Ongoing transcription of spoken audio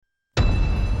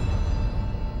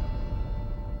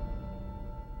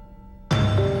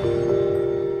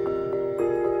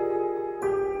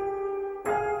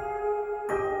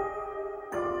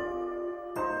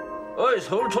어이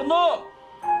서울 촌놈!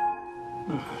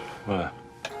 왜?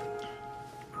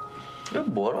 얘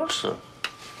뭘 알았어?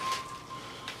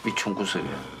 이 총구석에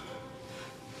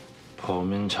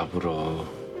범인 잡으러.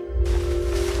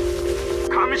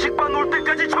 감식반 올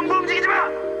때까지 전부 움직이지 마!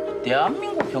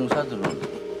 대한민국 병사들은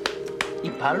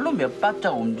이 발로 몇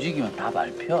발짝 움직이면 다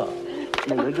밟혀.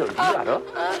 너 여기 어디 알아?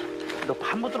 너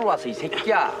반부 들어와서 이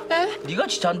새끼야. 네가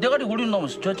지 잔대가리 굴리는 놈은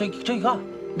저기 가.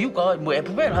 미국 가. 뭐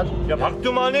FBI 하지. 야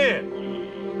박두만이!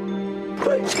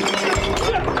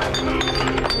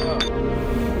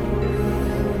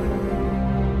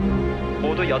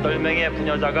 모두 8명의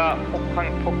부녀자가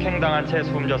폭행당한 채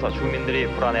숨져서 주민들이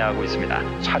불안해하고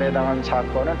있습니다. 살해당한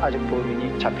사건은 아직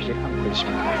범인이 잡히지 않고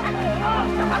있습니다.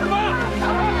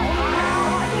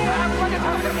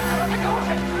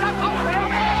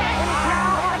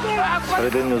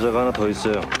 살해된 여자가 하나 더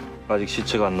있어요. 아직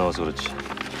시체가 안 나와서 그렇지.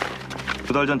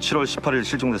 2달 전 7월 18일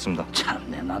실종됐습니다.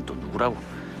 참내 난 또 누구라고.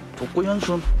 독고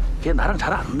현순. 걔 나랑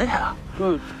잘 아는 애야.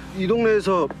 이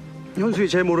동네에서 현수이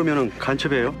제 모르면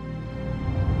간첩이에요?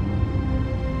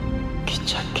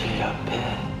 기찻길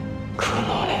옆에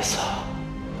근원에서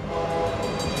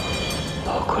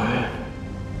먹을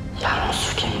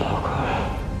양숙이 먹을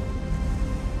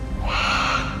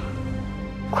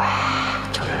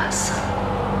꽉 졸랐어.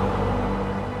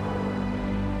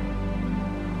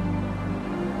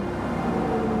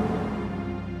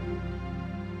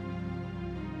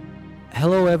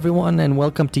 Hello, everyone, and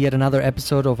welcome to yet another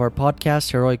episode of our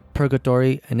podcast, Heroic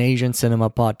Purgatory, an Asian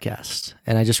cinema podcast.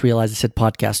 And I just realized I said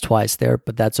podcast twice there,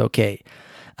 but that's okay.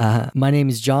 My name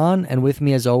is John, and with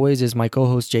me, as always, is my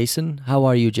co-host Jason. How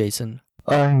are you, Jason?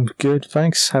 I'm good,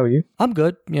 thanks. How are you? I'm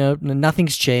good. You know,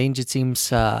 nothing's changed. It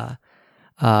seems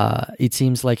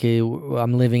like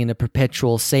I'm living in a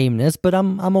perpetual sameness, but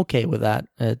I'm okay with that,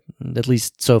 at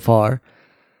least so far.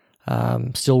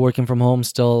 Still working from home,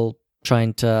 still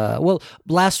trying to,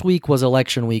 last week was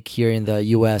election week here in the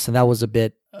US, and that was a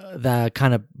bit, that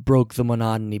kind of broke the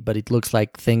monotony, but it looks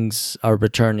like things are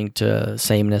returning to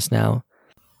sameness now.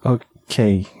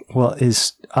 Okay, well,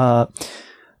 I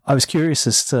was curious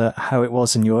as to how it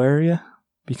was in your area,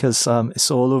 because it's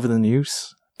all over the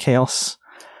news, chaos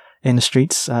in the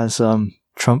streets as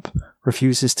Trump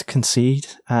refuses to concede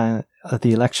at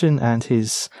the election and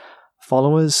his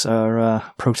followers are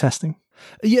protesting.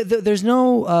 Yeah, there's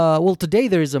no. Today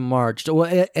there is a march.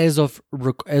 Well, as of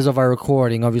our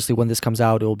recording, obviously, when this comes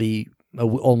out, it will be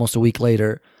almost a week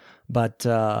later. But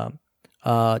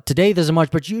today there's a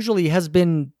march. But usually, it has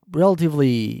been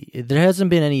relatively. There hasn't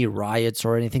been any riots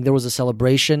or anything. There was a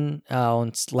celebration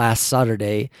on last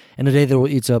Saturday, and today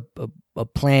it's a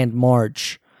planned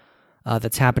march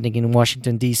that's happening in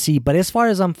Washington D.C. But as far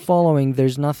as I'm following,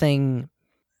 there's nothing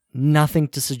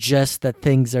to suggest that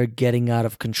things are getting out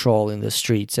of control in the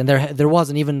streets. And there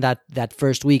wasn't even that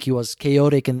first week. It was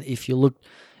chaotic, and if you look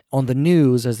on the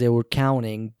news as they were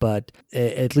counting, but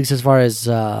at least as far as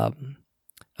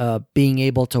being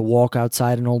able to walk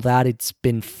outside and all that, it's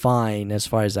been fine as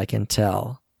far as I can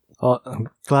tell. Well, I'm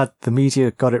glad the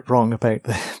media got it wrong about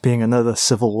there being another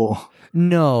civil war.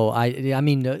 No, I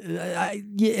mean,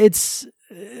 it's...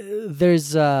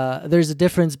 There's a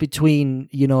difference between,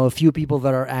 you know, a few people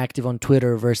that are active on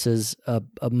Twitter versus a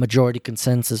majority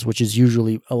consensus, which is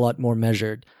usually a lot more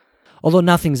measured. Although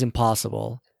nothing's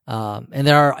impossible, and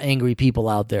there are angry people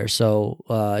out there, so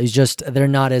it's just they're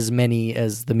not as many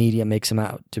as the media makes them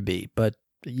out to be. But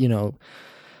you know,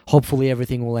 hopefully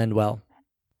everything will end well.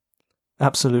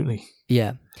 Absolutely.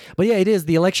 Yeah, but yeah, it is.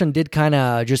 The election did kind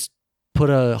of just put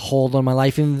a hold on my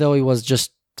life, even though it was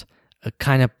just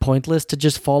kind of pointless to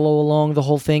just follow along the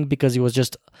whole thing, because it was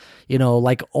just, you know,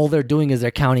 like all they're doing is they're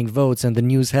counting votes, and the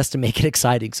news has to make it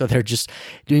exciting, so they're just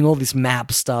doing all this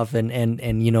map stuff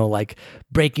and you know, like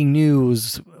breaking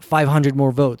news, 500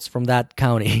 more votes from that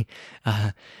county,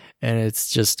 and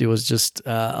it was just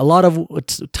a lot of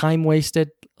time wasted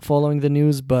following the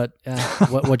news, but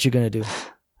what you gonna do?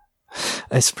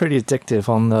 It's pretty addictive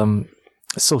on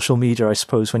social media, I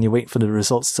suppose, when you wait for the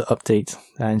results to update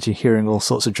and you're hearing all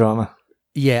sorts of drama.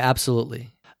 Yeah, absolutely.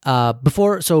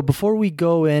 Before we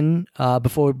go in,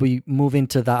 before we move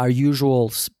into our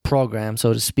usual program,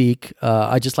 so to speak,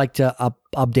 I'd just like to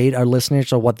update our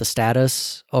listeners on what the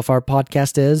status of our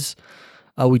podcast is.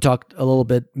 We talked a little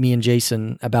bit, me and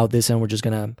Jason, about this, and we're just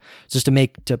gonna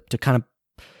to kind of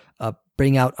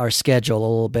bring out our schedule a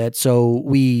little bit. So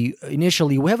we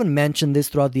haven't mentioned this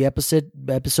throughout the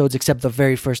episodes except the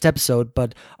very first episode,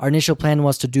 but our initial plan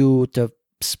was to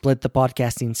split the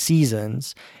podcast in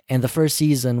seasons, and the first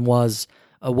season was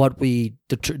what we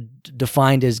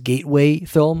defined as gateway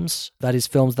films. That is,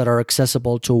 films that are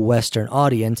accessible to a Western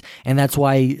audience. And that's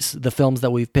why the films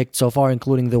that we've picked so far,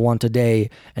 including the one today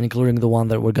and including the one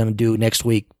that we're going to do next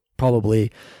week,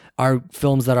 probably, are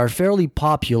films that are fairly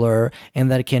popular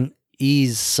and that can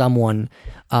ease someone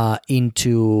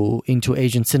into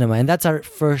Asian cinema. And that's our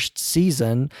first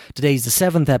season. Today is the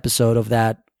 7th episode of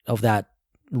that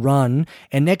run,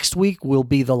 and next week will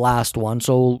be the last one.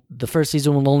 So the first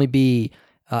season will only be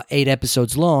 8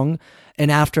 episodes long,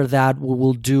 and after that we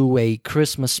will do a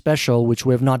Christmas special, which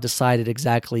we have not decided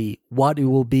exactly what it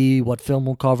will be, what film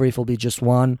we'll cover, if it'll be just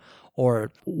one,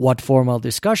 or what formal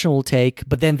discussion we'll take.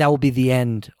 But then that will be the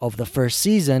end of the first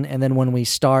season, and then when we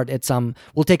start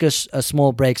we'll take a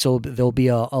small break, so there'll be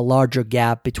a larger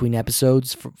gap between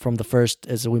episodes from the first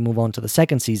as we move on to the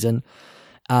second season.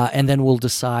 And then we'll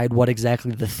decide what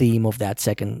exactly the theme of that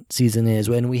second season is.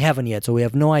 And we haven't yet, so we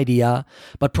have no idea.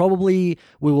 But probably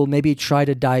we will maybe try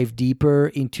to dive deeper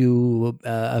into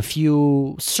a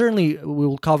few. Certainly, we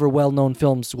will cover well-known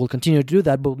films. We'll continue to do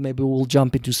that, but maybe we'll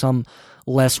jump into some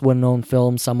less well-known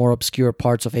films, some more obscure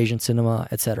parts of Asian cinema,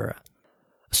 etc.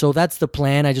 So that's the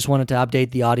plan. I just wanted to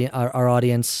update the our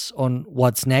audience on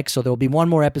what's next. So there will be one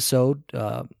more episode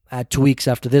at 2 weeks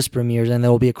after this premieres, and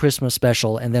there will be a Christmas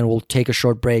special, and then we'll take a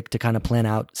short break to kind of plan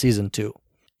out season 2.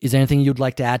 Is there anything you'd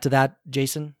like to add to that,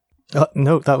 Jason?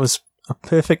 No, that was a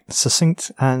perfect,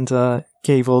 succinct, and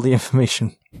gave all the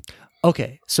information.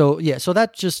 Okay, so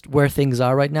that's just where things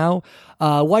are right now.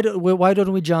 Why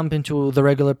don't we jump into the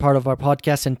regular part of our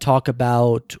podcast and talk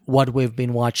about what we've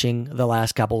been watching the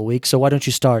last couple of weeks? So why don't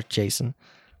you start, Jason?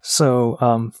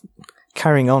 So,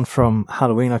 carrying on from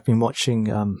Halloween, I've been watching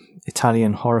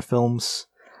Italian horror films,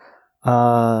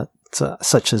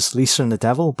 such as Lisa and the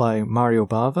Devil by Mario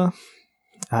Bava,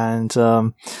 and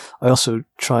I also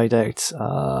tried out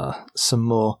some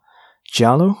more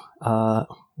giallo,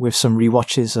 with some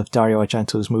rewatches of Dario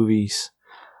Argento's movies,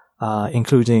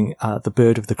 including The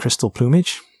Bird of the Crystal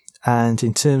Plumage. And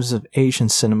in terms of Asian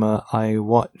cinema, I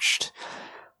watched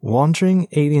Wandering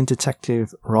Alien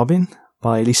Detective Robin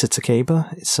by Lisa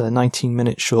Takeba. It's a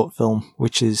 19-minute short film,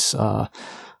 which is on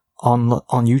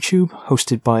YouTube,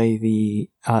 hosted by the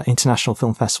International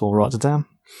Film Festival Rotterdam.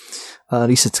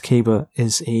 Lisa Takeba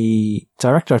is a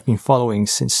director I've been following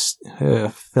since her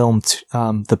film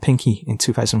The Pinky in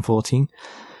 2014.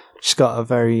 She's got a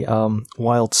very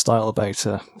wild style about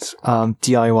her.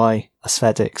 DIY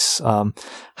aesthetics,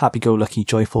 happy-go-lucky,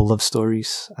 joyful love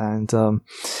stories, and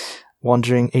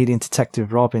Wandering Alien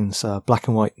Detective Robin's black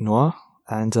and white noir.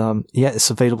 And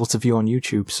it's available to view on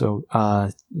YouTube, so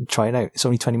try it out. It's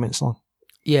only 20 minutes long.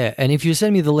 Yeah, and if you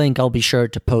send me the link, I'll be sure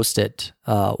to post it.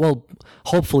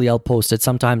 Hopefully I'll post it.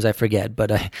 Sometimes I forget,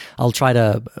 but I'll try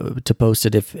to post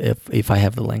it if I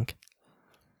have the link.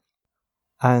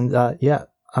 And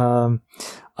other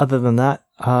than that,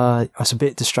 I was a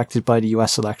bit distracted by the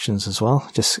US elections as well.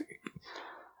 Just,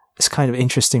 it's kind of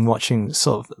interesting watching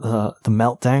sort of the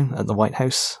meltdown at the White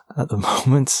House at the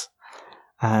moment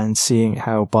and seeing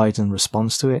how Biden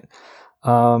responds to it.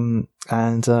 I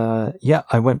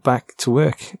went back to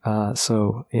work,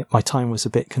 so my time was a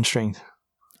bit constrained.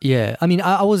 Yeah, I mean,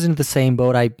 I was in the same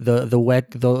boat. I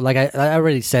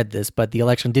already said this, but the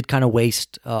election did kind of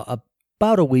waste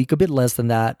about a week, a bit less than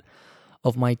that,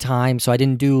 of my time. So I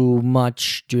didn't do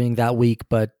much during that week,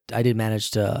 but I did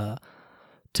manage to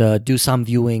do some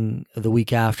viewing the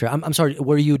week after. I'm sorry,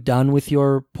 were you done with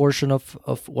your portion of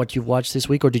what you've watched this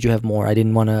week, or did you have more? I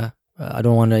don't want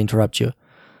to interrupt you.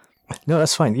 No,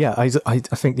 that's fine. Yeah, I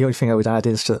think the only thing I would add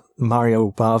is that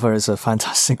Mario Bava is a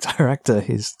fantastic director.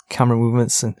 His camera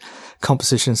movements and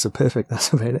compositions are perfect.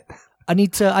 That's about it. I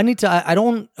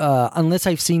don't, unless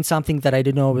I've seen something that I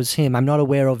didn't know was him, I'm not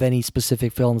aware of any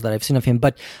specific films that I've seen of him.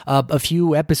 But a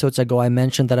few episodes ago, I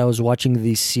mentioned that I was watching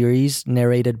this series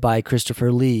narrated by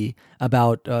Christopher Lee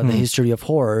about the history of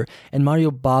horror. And Mario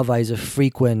Bava is a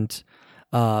frequent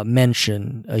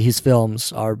mention. His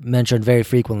films are mentioned very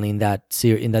frequently in that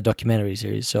documentary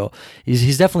series. So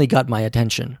he's definitely got my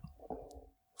attention.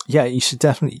 Yeah, you should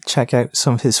definitely check out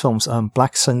some of his films.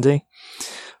 Black Sunday,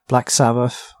 Black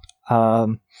Sabbath.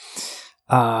 There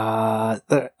are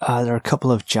a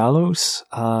couple of giallos.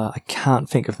 I can't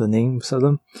think of the names of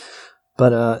them,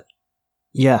 but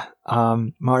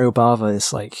Mario Bava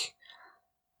is like,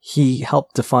 he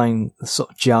helped define the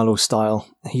sort of giallo style.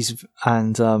 He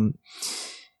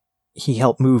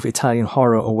helped move Italian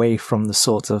horror away from the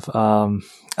sort of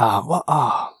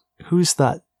who's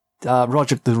that?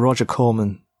 Roger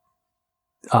Corman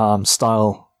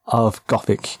style of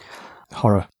Gothic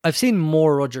horror. I've seen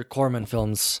more Roger Corman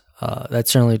films.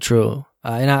 That's certainly true.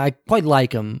 and I quite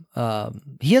like him.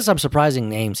 He has some surprising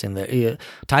names in there,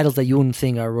 titles that you wouldn't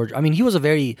think are Roger. I mean,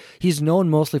 he's known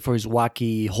mostly for his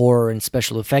wacky horror and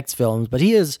special effects films, but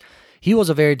he was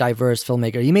a very diverse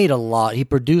filmmaker. He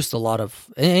produced a lot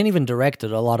of, and even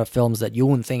directed a lot of films that you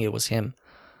wouldn't think it was him.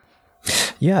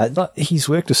 Yeah, he's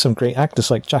worked with some great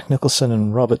actors like Jack Nicholson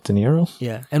and Robert De Niro.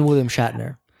 Yeah, and William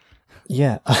Shatner.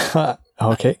 Yeah.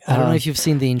 Okay. I don't know if you've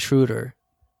seen The Intruder.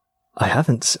 I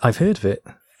haven't. I've heard of it.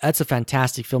 That's a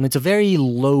fantastic film. It's a very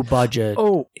low budget.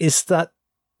 Oh, is that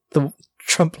the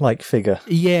Trump-like figure?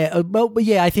 Yeah, but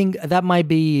yeah, I think that might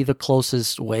be the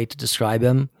closest way to describe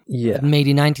him. Yeah. Made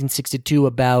in 1962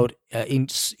 about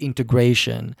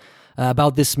integration,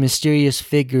 about this mysterious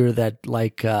figure that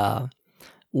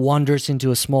wanders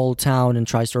into a small town and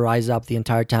tries to rise up the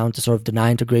entire town to sort of deny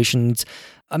integration.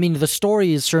 I mean, the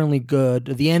story is certainly good.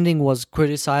 The ending was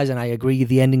criticized, and I agree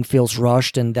the ending feels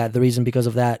rushed, and that the reason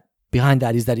behind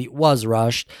that is that it was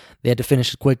rushed. They had to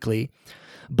finish it quickly.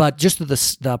 But just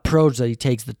the approach that he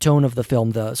takes, the tone of the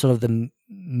film, the sort of the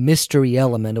mystery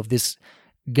element of this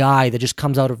guy that just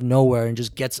comes out of nowhere and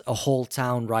just gets a whole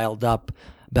town riled up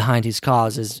behind his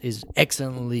cause is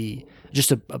excellently,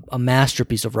 just a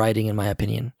masterpiece of writing, in my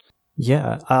opinion.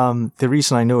 Yeah, the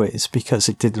reason I know it is because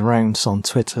it did the rounds on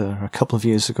Twitter a couple of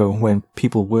years ago when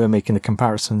people were making the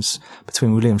comparisons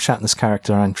between William Shatner's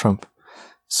character and Trump.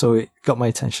 So it got my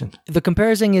attention. The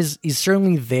comparison is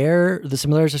certainly there. The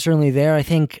similarities are certainly there. I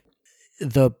think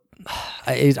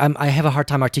I have a hard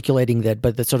time articulating that,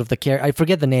 but the sort of I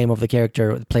forget the name of the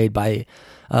character played by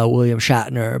William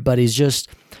Shatner, but he's just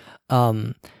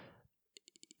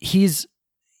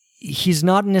he's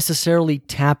not necessarily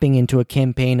tapping into a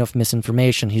campaign of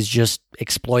misinformation. He's just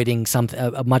exploiting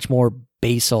a much more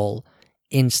basal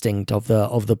instinct of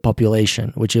the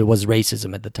population, which was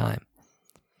racism at the time.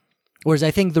 Whereas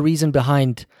I think the reason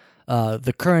behind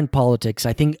the current politics,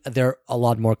 I think they're a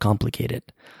lot more complicated.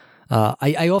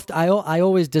 I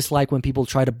always dislike when people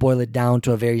try to boil it down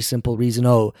to a very simple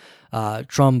reason.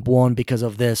 Trump won because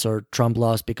of this, or Trump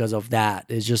lost because of that.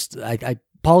 It's just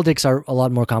politics are a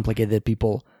lot more complicated than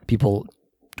people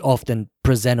often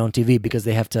present on TV because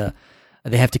they have to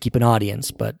keep an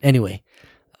audience. But anyway,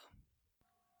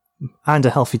 and a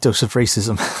healthy dose of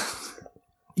racism.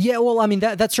 Yeah, well, I mean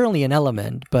that's certainly an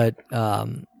element, but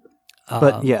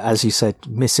yeah, as you said,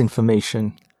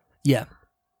 misinformation. Yeah.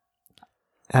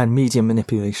 And media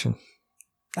manipulation,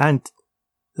 and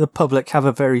the public have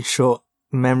a very short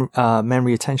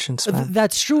memory attention span.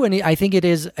 That's true, and I think it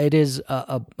is.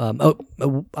 I'm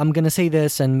going to say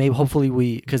this, and maybe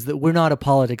hopefully because we're not a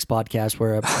politics podcast,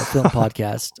 we're a film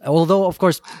podcast. Although, of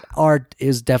course, art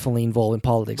is definitely involved in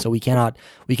politics, so we cannot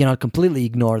completely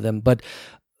ignore them. But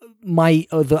I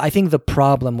think the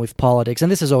problem with politics, and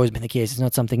this has always been the case, it's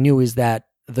not something new, is that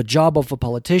the job of a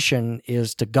politician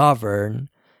is to govern.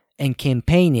 And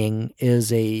campaigning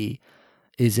is a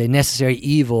necessary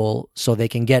evil so they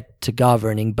can get to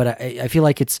governing. But I feel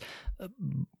like it's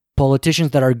politicians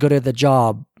that are good at the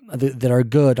job, that are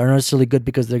good, are not necessarily good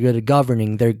because they're good at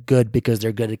governing. They're good because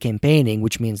they're good at campaigning,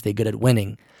 which means they're good at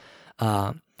winning.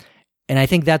 And I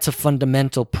think that's a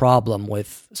fundamental problem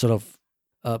with sort of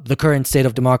the current state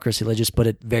of democracy. Let's just put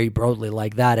it very broadly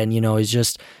like that. And, it's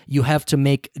just, you have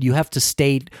to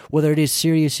state whether it is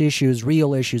serious issues,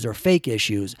 real issues, or fake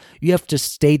issues. You have to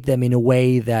state them in a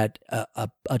way that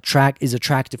is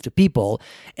attractive to people.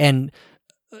 And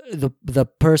the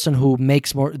person who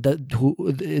makes more,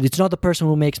 it's not the person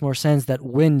who makes more sense that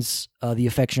wins the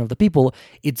affection of the people.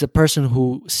 It's a person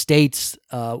who states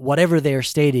whatever they are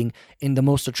stating in the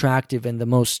most attractive and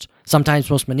sometimes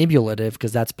most manipulative,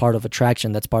 because that's part of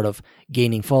attraction, that's part of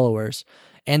gaining followers,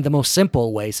 and the most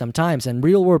simple way sometimes. And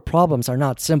real world problems are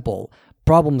not simple.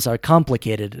 Problems are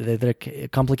complicated. They're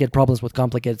complicated problems with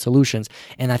complicated solutions.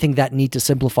 And I think that need to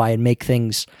simplify and make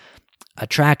things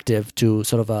attractive to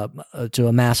sort of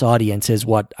a mass audience is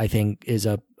what I think is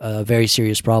a very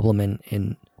serious problem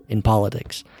in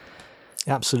politics.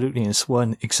 Absolutely, and it's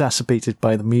one exacerbated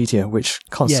by the media, which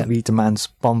constantly demands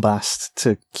bombast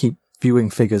to keep viewing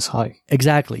figures high.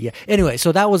 Exactly. Yeah. Anyway,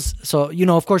 so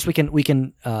of course we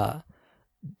can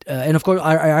and of course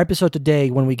our episode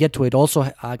today, when we get to it,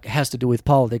 also has to do with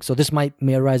politics. So this may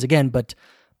arise again, but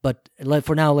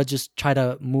for now, let's just try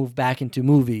to move back into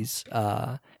movies,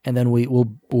 and then we'll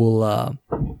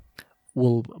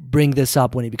bring this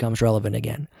up when it becomes relevant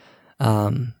again.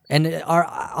 And our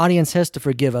audience has to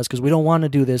forgive us because we don't want to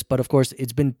do this, but of course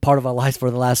it's been part of our lives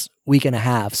for the last week and a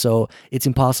half, so it's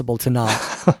impossible to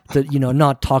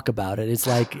not talk about it. It's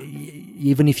like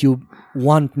even if you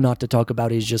want not to talk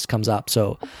about it, it just comes up.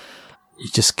 So you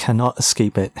just cannot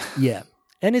escape it. Yeah,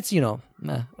 and it's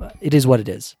it is what it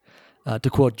is. to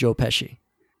quote Joe Pesci.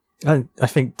 I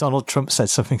think Donald Trump said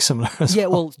something similar as Yeah,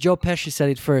 well. well, Joe Pesci said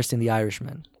it first in The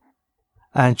Irishman.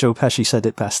 And Joe Pesci said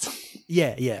it best.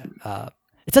 Yeah.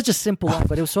 It's such a simple line,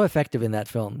 but it was so effective in that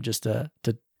film. That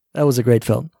was a great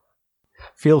film.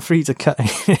 Feel free to cut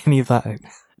any of that out.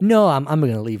 No, I'm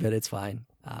going to leave it. It's fine.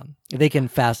 They can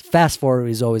fast forward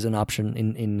is always an option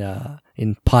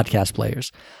in podcast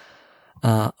players.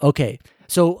 Okay.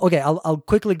 So, I'll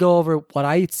quickly go over what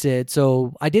I said.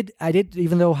 So I did,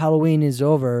 even though Halloween is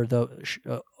over,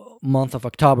 the month of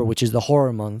October, which is the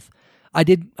horror month, I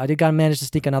did manage to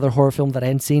sneak another horror film that I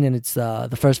hadn't seen, and it's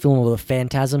the first film of the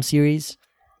Phantasm series.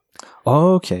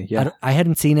 Oh, okay, yeah. I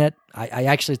hadn't seen it. I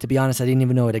actually, to be honest, I didn't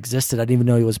even know it existed. I didn't even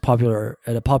know it was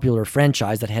a popular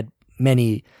franchise that had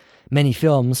many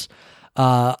films.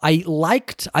 I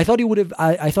thought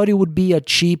it would be a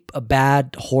cheap, a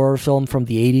bad horror film from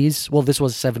the 80s. Well, this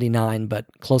was 79, but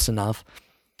close enough.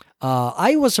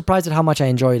 I was surprised at how much I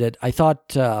enjoyed it. I thought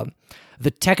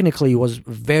the technically was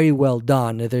very well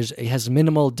done. It has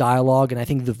minimal dialogue, and I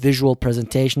think the visual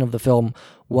presentation of the film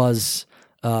was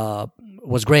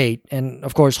great. And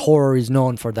of course, horror is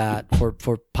known for that,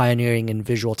 for pioneering in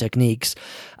visual techniques.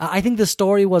 I think the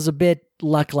story was a bit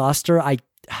lackluster.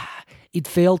 It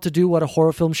failed to do what a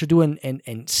horror film should do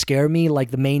and scare me.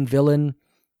 Like the main villain,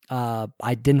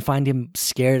 I didn't find him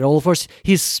scared at all. Of course,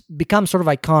 he's become sort of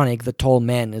iconic, the tall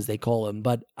man, as they call him.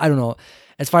 But I don't know.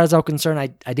 As far as I'm concerned,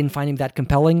 I didn't find him that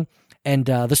compelling. And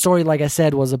the story, like I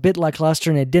said, was a bit lackluster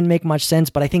and it didn't make much sense.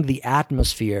 But I think the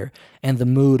atmosphere and the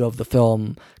mood of the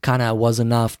film kind of was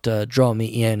enough to draw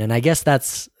me in. And I guess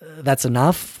that's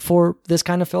enough for this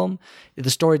kind of film. The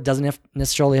story doesn't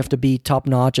necessarily have to be top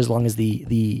notch as long as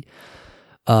the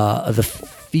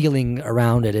feeling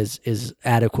around it is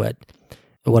adequate.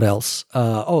 What else?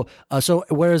 So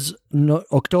whereas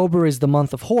October is the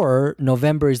month of horror,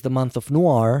 November is the month of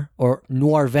noir, or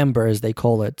Noirvember as they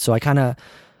call it. So I kind of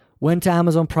went to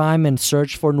Amazon Prime and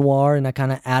searched for noir, and I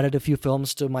kind of added a few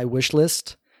films to my wish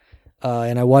list.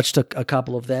 And I watched a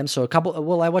couple of them. So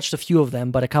I watched a few of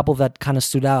them, but a couple that kind of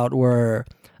stood out were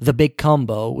The Big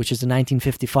Combo, which is a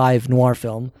 1955 noir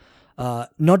film.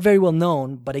 Not very well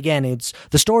known, but again,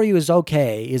 the story is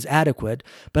okay, is adequate,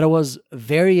 but I was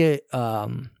very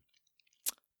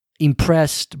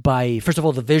impressed by, first of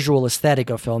all, the visual aesthetic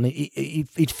of film.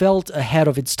 It felt ahead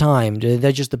of its time.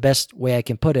 That's just the best way I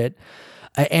can put it.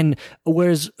 And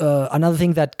whereas another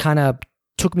thing that kind of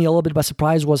took me a little bit by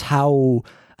surprise was how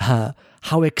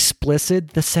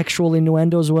explicit the sexual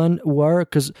innuendos were,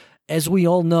 because as we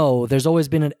all know, there's always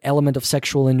been an element of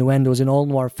sexual innuendos in all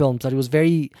noir films, that it was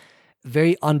very,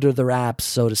 very under the wraps,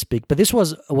 so to speak. But this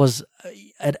was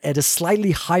at a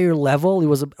slightly higher level. It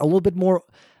was a little bit more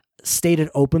stated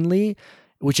openly,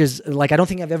 which is like, I don't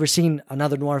think I've ever seen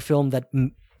another noir film that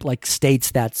like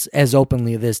states that as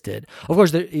openly as this did. Of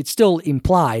course, it's still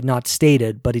implied, not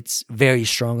stated, but it's very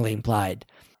strongly implied.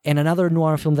 And another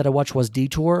noir film that I watched was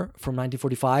Detour from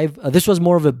 1945. This was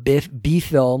more of a B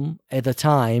film at the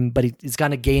time, but it's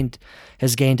kind of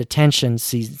has gained attention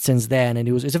since then. And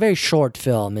it's a very short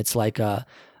film. It's like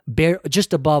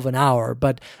just above an hour.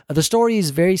 But the story is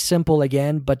very simple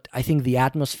again. But I think the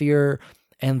atmosphere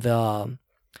and the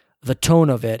tone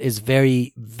of it is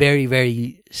very, very,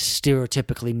 very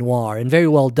stereotypically noir and very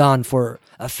well done for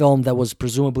a film that was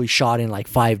presumably shot in like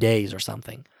 5 days or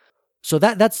something. So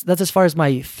that's as far as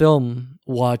my film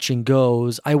watching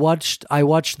goes. I watched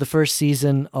the first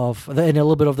season and a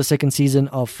little bit of the second season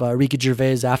of Ricky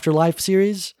Gervais' Afterlife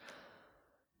series.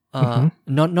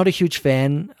 Not a huge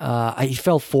fan. It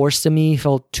felt forced to me. It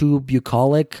felt too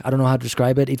bucolic. I don't know how to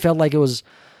describe it. It felt like it was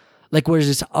like, whereas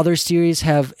this other series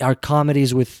are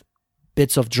comedies with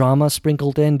bits of drama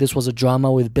sprinkled in, this was a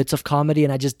drama with bits of comedy,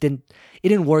 and it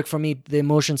didn't work for me. The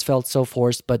emotions felt so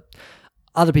forced, but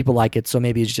other people like it, so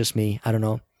maybe it's just me. I don't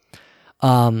know.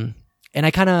 And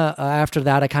I kind of, after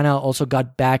that, I kind of also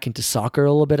got back into soccer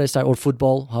a little bit. Or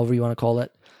football, however you want to call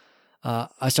it.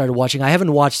 I started watching. I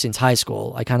haven't watched since high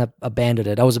school. I kind of abandoned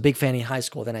it. I was a big fan in high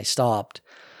school, then I stopped.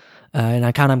 And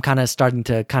I'm kind of starting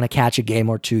to kind of catch a game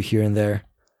or two here and there.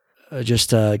 Just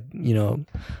to,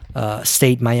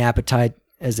 state my appetite,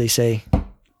 as they say.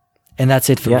 And that's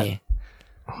it for me.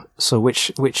 So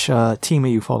which team are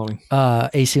you following?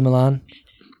 AC Milan.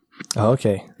 Oh,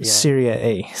 okay. Yeah. Serie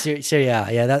A. Serie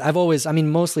A. Yeah, I've always. I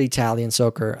mean, mostly Italian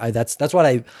soccer. That's what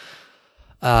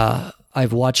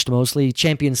I've watched mostly.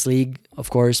 Champions League,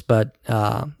 of course, but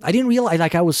I didn't realize.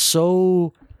 Like, I was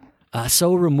so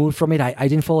removed from it. I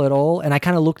didn't follow it all, and I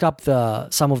kind of looked up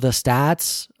some of the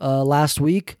stats last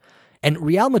week. And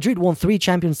Real Madrid won 3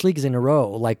 Champions Leagues in a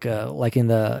row, like in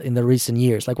the recent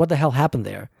years. Like, what the hell happened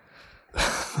there?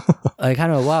 I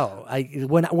kind of wow.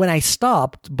 When I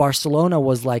stopped, Barcelona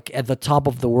was like at the top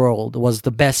of the world, was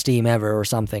the best team ever or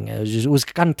something. It was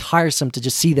kind of tiresome to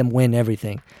just see them win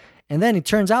everything. And then it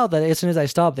turns out that as soon as I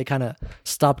stopped, they kind of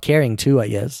stopped caring too, I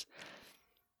guess.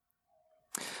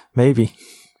 Maybe.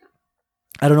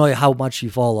 I don't know how much you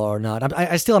follow or not.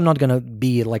 I still am not going to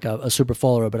be like a super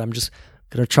follower, but I'm just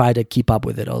going to try to keep up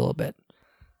with it a little bit.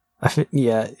 I think,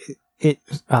 yeah, it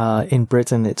in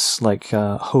Britain, it's like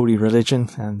holy religion,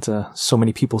 and so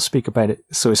many people speak about it,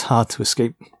 so it's hard to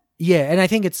escape. Yeah, and I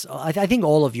think I think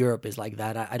all of Europe is like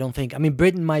that. I don't think, I mean,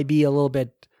 Britain might be a little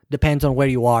bit, depends on where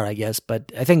you are, I guess,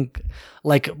 but I think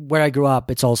like where I grew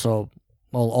up, it's also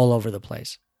all over the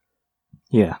place.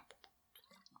 Yeah.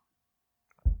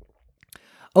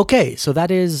 Okay, so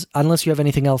that is, unless you have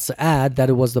anything else to add, that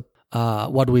it was the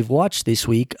what we've watched this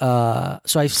week. So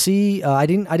I see, I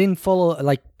didn't follow,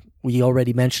 like we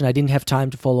already mentioned, I didn't have time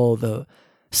to follow the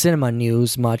cinema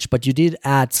news much, but you did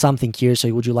add something here.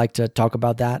 So would you like to talk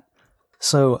about that?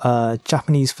 So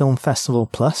Japanese Film Festival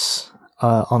Plus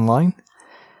online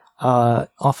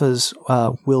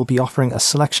will be offering a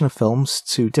selection of films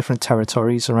to different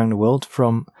territories around the world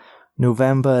from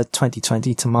November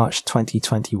 2020 to March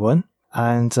 2021.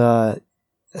 And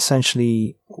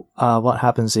essentially what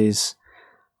happens is,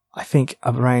 I think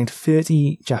around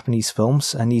 30 Japanese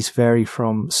films, and these vary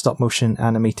from stop-motion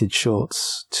animated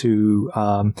shorts to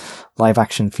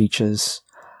live-action features,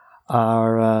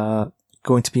 are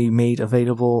going to be made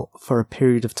available for a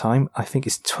period of time. I think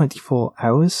it's 24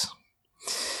 hours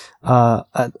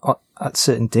at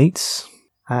certain dates.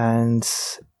 And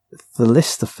the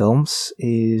list of films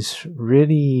is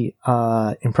really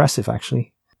impressive,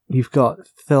 actually. You've got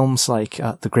films like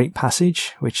The Great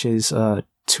Passage, which is a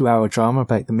 2-hour drama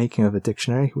about the making of a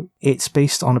dictionary. It's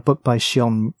based on a book by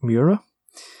Shion Miura,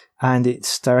 and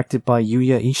it's directed by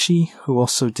Yuya Ishii, who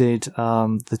also did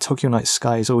The Tokyo Night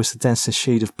Sky is Always the Densest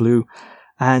Shade of Blue,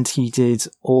 and he did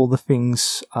All the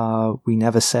Things We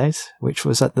Never Said, which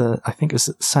was at I think it was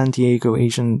at San Diego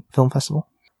Asian Film Festival.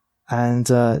 And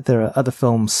there are other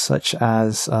films such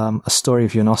as A Story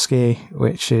of Yonosuke,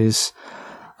 which is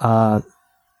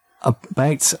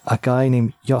about a guy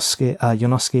named Yonosuke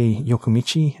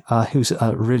Yokomichi, who's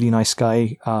a really nice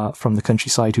guy from the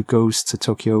countryside who goes to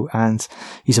Tokyo, and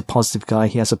he's a positive guy.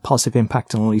 He has a positive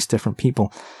impact on all these different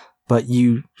people. But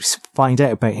you find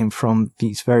out about him from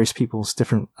these various people's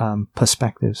different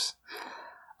perspectives.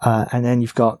 And then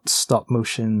you've got stop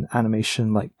motion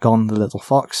animation like Gon the Little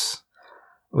Fox,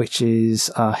 which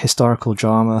is a historical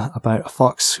drama about a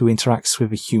fox who interacts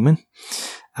with a human.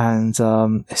 And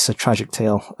it's a tragic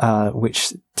tale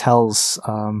which tells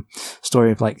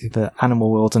story of like the animal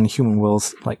world and the human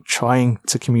world like trying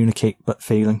to communicate but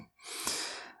failing.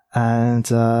 And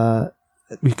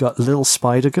we've got Little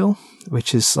Spider Girl,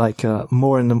 which is like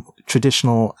more in the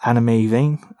traditional anime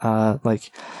vein,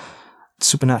 like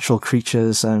supernatural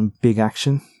creatures and big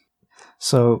action.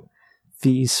 So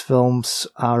these films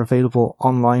are available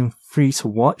online, free to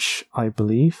watch, I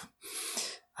believe.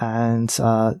 And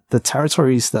the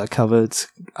territories that are covered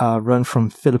run from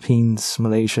Philippines,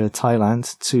 Malaysia,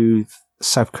 Thailand to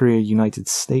South Korea, United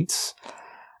States,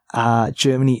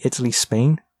 Germany, Italy,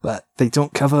 Spain, but they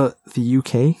don't cover the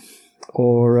UK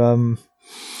or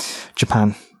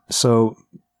Japan. So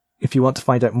if you want to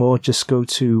find out more, just go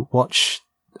to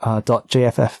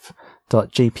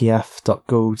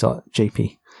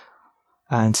watch.jff.jpf.go.jp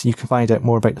and you can find out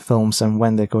more about the films and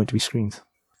when they're going to be screened.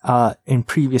 In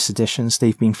previous editions,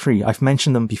 they've been free. I've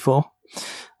mentioned them before,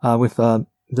 with the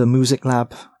Music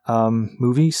Lab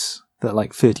movies, that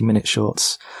like 30-minute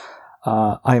shorts.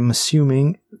 I'm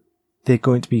assuming they're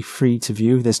going to be free to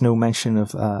view. There's no mention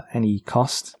of any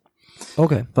cost.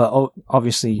 Okay. But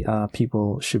obviously,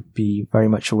 people should be very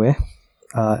much aware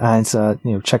and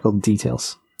check all the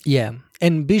details. Yeah,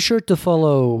 and be sure to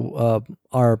follow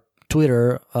our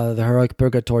Twitter, the Heroic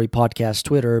Purgatory podcast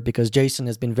Twitter, because Jason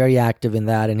has been very active in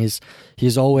that, and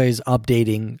he's always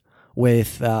updating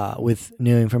with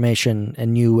new information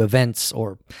and new events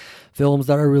or films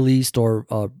that are released or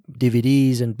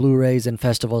DVDs and Blu-rays and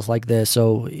festivals like this.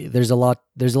 So there's a lot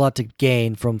to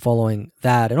gain from following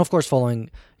that, and of course following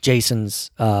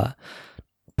Jason's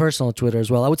personal Twitter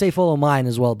as well. I would say follow mine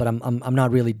as well, but I'm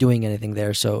not really doing anything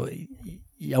there, so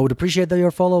I would appreciate that you're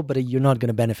follow, but you're not going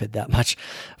to benefit that much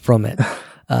from it.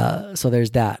 So there's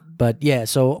that. But yeah,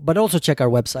 but also check our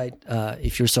website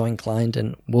if you're so inclined,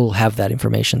 and we'll have that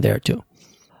information there too.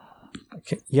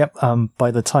 Okay. Yep. By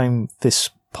the time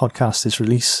this podcast is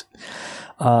released,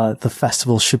 the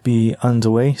festival should be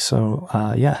underway. So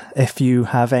yeah, if you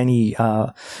have any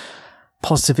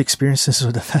positive experiences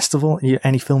with the festival,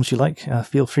 any films you like,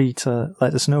 feel free to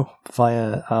let us know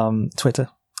via Twitter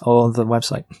or the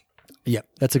website. Yeah,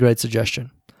 that's a great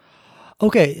suggestion.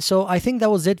 Okay, so I think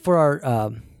that was it for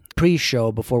our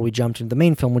pre-show before we jumped into the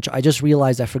main film, which I just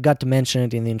realized I forgot to mention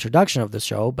it in the introduction of the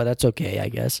show, but that's okay, I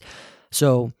guess.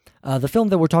 So the film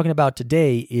that we're talking about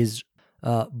today is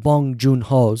Bong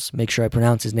Joon-ho's, make sure I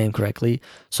pronounce his name correctly,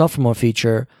 sophomore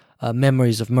feature,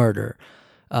 Memories of Murder,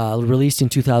 released in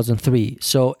 2003.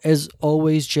 So as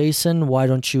always, Jason, why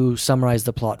don't you summarize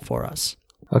the plot for us?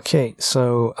 Okay,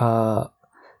 so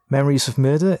Memories of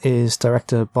Murder is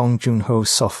director Bong Joon-ho's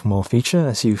sophomore feature,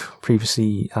 as you've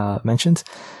previously mentioned,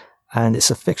 and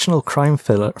it's a fictional crime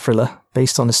thriller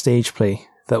based on a stage play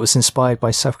that was inspired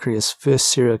by South Korea's first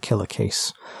serial killer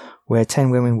case, where 10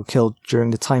 women were killed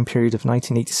during the time period of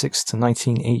 1986 to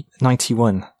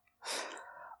 1991.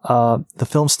 The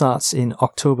film starts in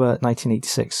October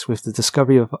 1986 with the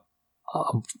discovery of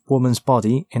a woman's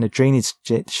body in a drainage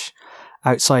ditch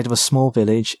outside of a small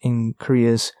village in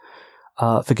Korea's,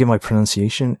 forgive my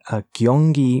pronunciation,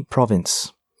 Gyeonggi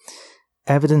province.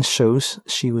 Evidence shows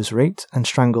she was raped and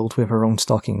strangled with her own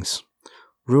stockings.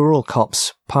 Rural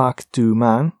cops Park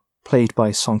Do-man, played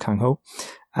by Song Kang-ho,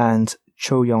 and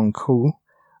Cho Young-koo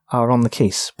are on the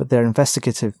case, but their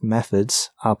investigative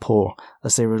methods are poor,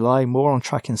 as they rely more on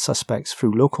tracking suspects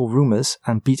through local rumours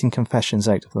and beating confessions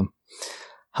out of them.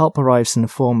 Help arrives in the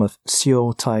form of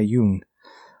Seo Tae-yoon,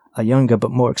 a younger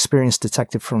but more experienced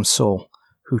detective from Seoul,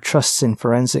 who trusts in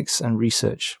forensics and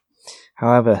research.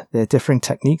 However, their differing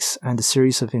techniques and a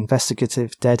series of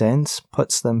investigative dead ends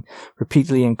puts them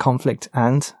repeatedly in conflict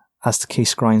and, as the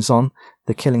case grinds on,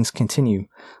 the killings continue,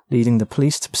 leading the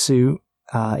police to pursue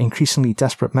increasingly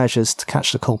desperate measures to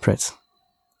catch the culprit.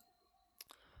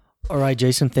 All right,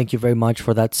 Jason, thank you very much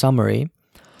for that summary.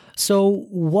 So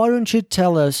why don't you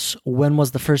tell us when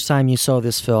was the first time you saw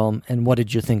this film and what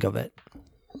did you think of it?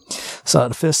 So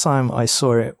the first time I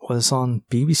saw it was on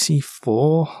BBC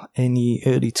 4 in the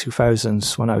early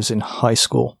 2000s when I was in high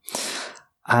school.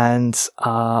 And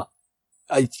I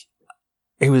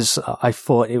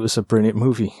thought it was a brilliant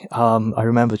movie. I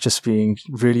remember just being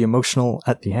really emotional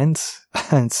at the end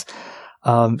and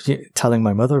telling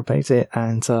my mother about it.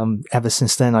 And ever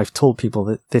since then, I've told people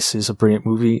that this is a brilliant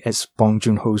movie. It's Bong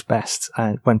Joon-ho's best.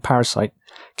 And when Parasite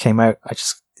came out,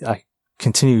 I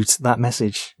continued that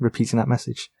message, repeating that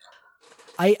message.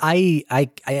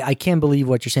 I can't believe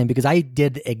what you're saying because I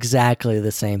did exactly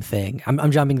the same thing. I'm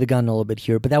jumping the gun a little bit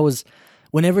here, but that was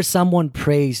whenever someone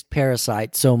praised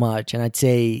Parasite so much, and I'd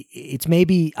say it's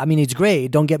maybe, I mean, it's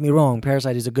great. Don't get me wrong.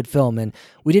 Parasite is a good film, and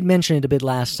we did mention it a bit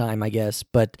last time, I guess,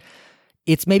 but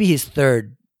it's maybe his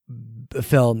third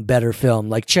better film.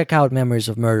 Like, check out Memories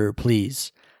of Murder,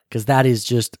 please, because that is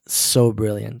just so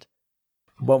brilliant.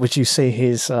 What would you say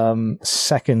his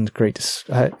second greatest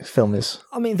film is?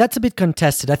 I mean, that's a bit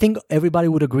contested. I think everybody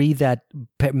would agree that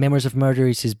Memories of Murder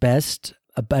is his best,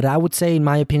 but I would say, in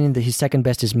my opinion, that his second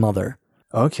best is Mother.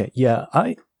 Okay, yeah,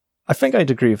 I think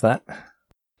I'd agree with that.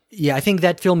 Yeah, I think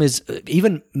that film is,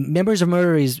 even Memories of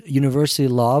Murder is universally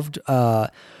loved.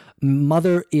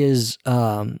 Mother is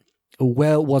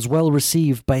was well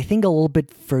received, but I think a little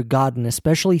bit forgotten,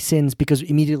 especially because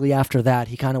immediately after that,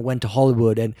 he kind of went to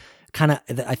Hollywood and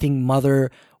I think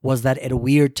Mother was that at a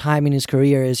weird time in his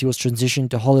career as he was transitioning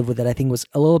to Hollywood that I think was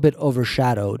a little bit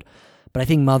overshadowed. But I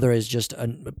think Mother is just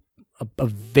a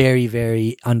very,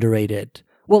 very underrated.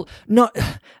 Well, not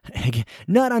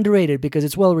underrated because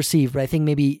it's well received, but I think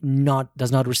maybe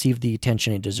does not receive the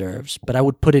attention it deserves. But I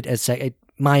would put it as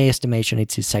my estimation,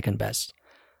 it's his second best.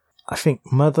 I think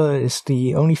Mother is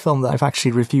the only film that I've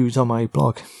actually reviewed on my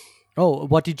blog. Oh,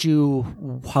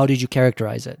 how did you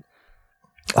characterize it?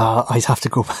 I'd have to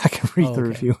go back and read the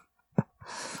review.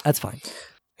 That's fine.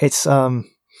 It's, I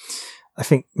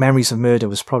think Memories of Murder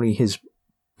was probably his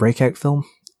breakout film,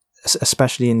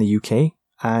 especially in the UK.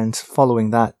 And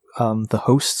following that, The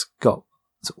Host got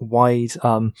wide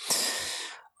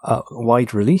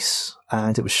release,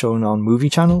 and it was shown on movie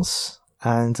channels.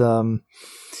 And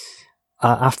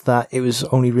after that, it was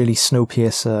only really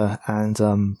Snowpiercer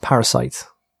and Parasite.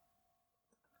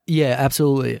 Yeah,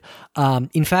 absolutely.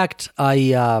 In fact,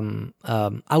 I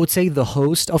would say The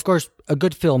Host, of course, a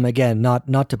good film. Again,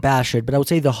 not to bash it, but I would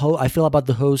say I feel about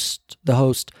The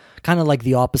Host kind of like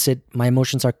the opposite. My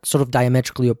emotions are sort of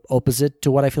diametrically opposite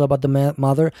to what I feel about The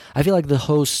Mother. I feel like The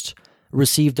Host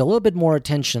received a little bit more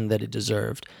attention than it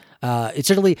deserved. It's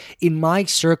certainly in my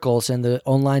circles and the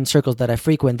online circles that I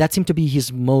frequent, that seemed to be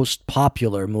his most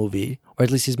popular movie, or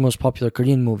at least his most popular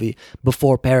Korean movie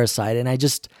before Parasite. And I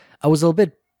was a little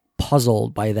bit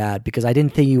puzzled by that because I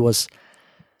didn't think he was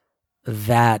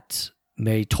that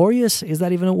meritorious. Is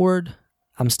that even a word?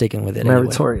 I'm sticking with it. anyway.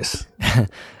 Meritorious.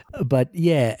 But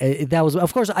yeah, that was,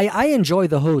 of course, I enjoy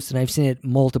The Host and I've seen it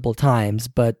multiple times,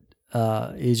 but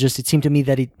it seemed to me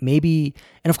that it maybe,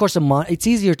 and of course it's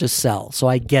easier to sell, so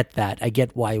I get that. I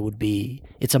get why it would be,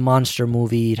 it's a monster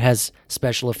movie, it has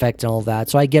special effects and all that,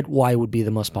 so I get why it would be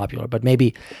the most popular. But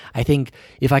maybe, I think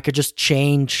if I could just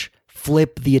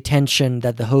flip the attention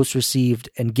that The Host received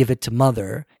and give it to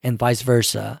Mother and vice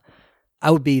versa,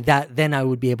 then I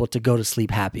would be able to go to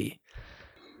sleep happy.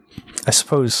 I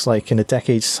suppose, like, in a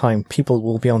decade's time, people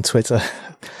will be on Twitter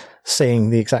saying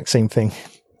the exact same thing.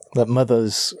 That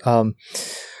Mother's,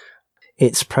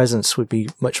 its presence would be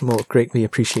much more greatly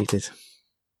appreciated.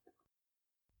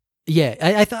 Yeah,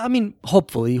 I mean,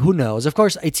 hopefully, who knows? Of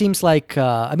course, it seems like,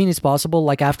 it's possible,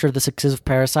 like, after the success of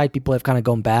Parasite, people have kind of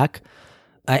gone back.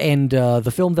 And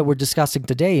the film that we're discussing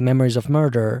today, Memories of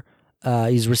Murder,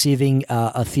 is receiving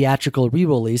a theatrical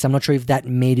re-release. I'm not sure if that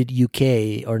made it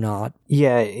UK or not.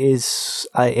 Yeah, it is.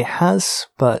 It has,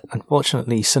 but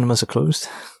unfortunately, cinemas are closed.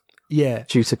 Yeah,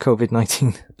 due to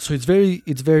COVID-19. So it's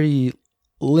very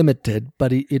limited,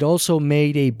 but it also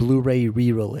made a Blu-ray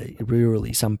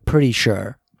re-release. I'm pretty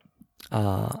sure.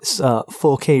 It's a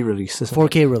 4K release, isn't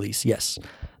 4K release, yes.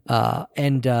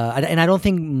 And I don't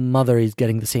think Mother is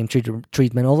getting the same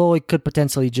treatment, although it could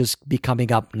potentially just be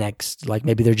coming up next. Like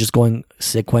maybe they're just going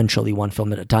sequentially, one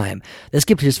film at a time. They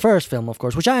skipped his first film, of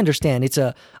course, which I understand.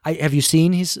 Have you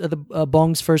seen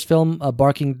Bong's first film,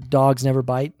 Barking Dogs Never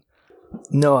Bite?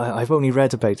 No, I've only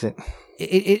read about it.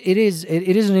 It is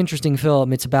an interesting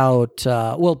film. It's about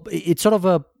it's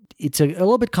a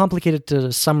little bit complicated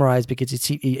to summarize because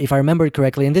if I remember it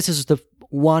correctly, and this is the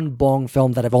one Bong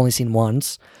film that I've only seen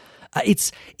once.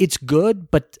 It's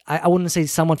good, but I wouldn't say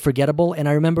somewhat forgettable. And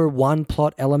I remember one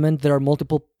plot element. There are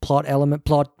multiple plot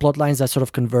lines that sort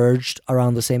of converged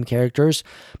around the same characters.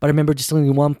 But I remember distinctly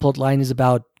one plot line is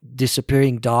about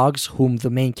disappearing dogs, whom the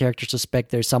main characters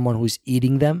suspect there's someone who's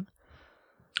eating them.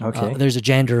 Okay. There's a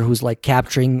janitor who's like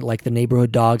capturing like the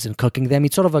neighborhood dogs and cooking them.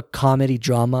 It's sort of a comedy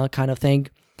drama kind of thing.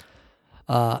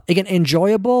 Again,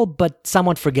 enjoyable, but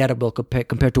somewhat forgettable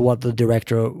compared to what the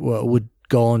director would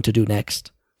go on to do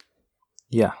next.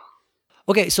 Yeah.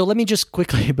 Okay, so let me just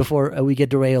quickly, before we get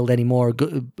derailed anymore,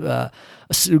 give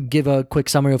a quick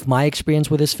summary of my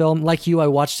experience with this film. Like you, I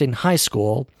watched it in high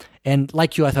school, and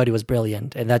like you, I thought it was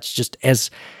brilliant, and that's just as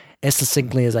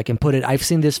succinctly as I can put it. I've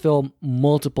seen this film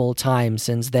multiple times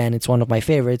since then. It's one of my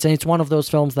favorites, and it's one of those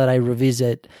films that I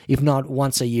revisit, if not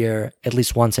once a year, at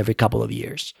least once every couple of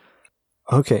years.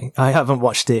 Okay, I haven't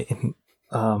watched it in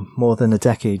more than a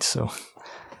decade, so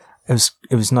it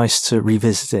was nice to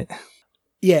revisit it.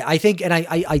 Yeah, I think, and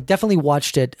I definitely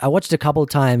watched it. I watched it a couple of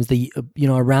times,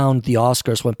 around the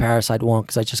Oscars when Parasite won,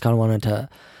 because I just kind of wanted to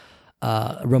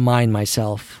remind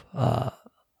myself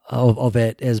of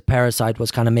it as Parasite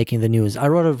was kind of making the news. I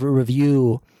wrote a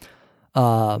review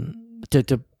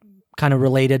to kind of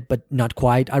relate it, but not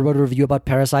quite. I wrote a review about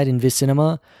Parasite in Viz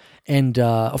Cinema, and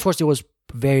of course it was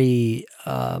very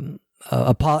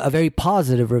a very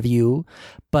positive review.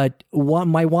 But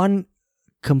my one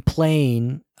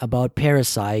complaint about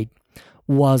Parasite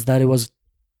was that it was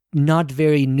not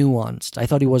very nuanced. I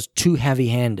thought it was too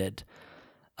heavy-handed.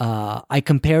 I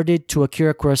compared it to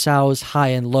Akira Kurosawa's High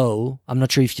and Low. I'm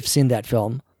not sure if you've seen that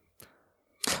film.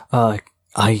 I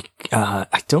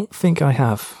don't think I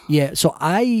have. Yeah, so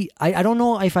I don't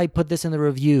know if I put this in the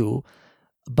review,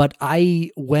 but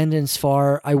I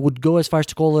would go as far as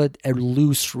to call it a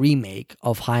loose remake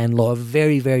of High and Low, a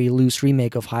very, very loose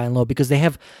remake of High and Low, because they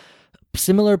have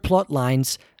similar plot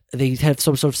lines, they have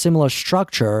some sort of similar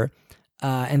structure,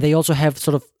 and they also have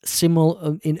sort of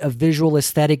similar in a visual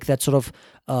aesthetic that sort of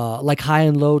like High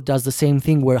and Low does the same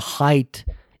thing, where height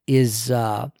is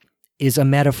a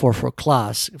metaphor for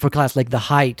class. Like the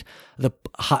height,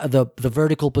 the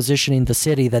vertical position in the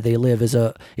city that they live is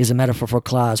a metaphor for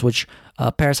class, which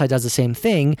Parasite does the same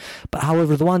thing. But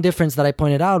however, the one difference that I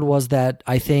pointed out was that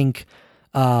I think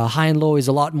High and Low is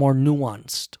a lot more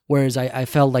nuanced, whereas I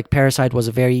felt like Parasite was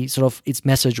a very sort of, its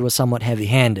message was somewhat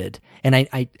heavy-handed, and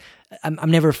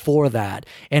I'm never for that.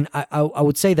 And I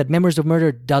would say that Memories of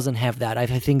Murder doesn't have that. I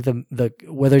think the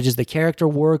whether it's just the character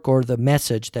work or the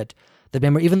message that the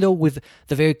memory, even though with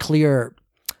the very clear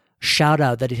shout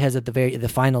out that it has at the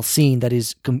final scene that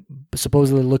is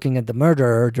supposedly looking at the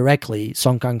murderer directly,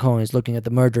 Song Kang-ho is looking at the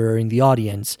murderer in the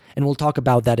audience, and we'll talk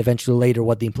about that eventually later,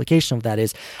 what the implication of that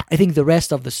is. I think the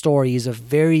rest of the story is a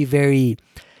very, very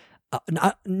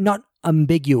not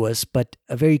ambiguous, but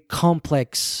a very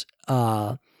complex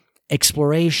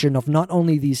exploration of not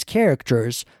only these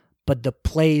characters, but the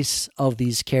place of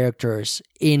these characters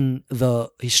in the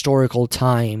historical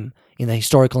time in the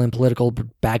historical and political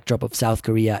backdrop of South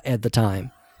Korea at the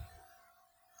time.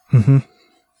 Mm-hmm.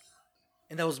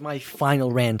 And that was my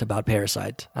final rant about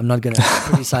Parasite. I'm not going to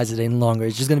criticize it any longer.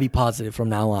 It's just going to be positive from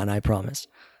now on, I promise.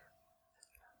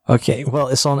 Okay, well,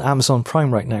 it's on Amazon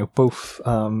Prime right now, both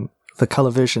the color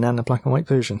version and the black and white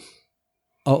version.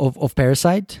 Of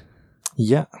Parasite?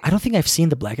 Yeah. I don't think I've seen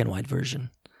the black and white version.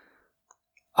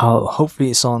 Hopefully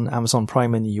it's on Amazon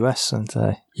Prime in the US, and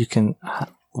you can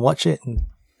watch it and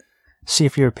see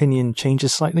if your opinion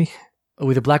changes slightly.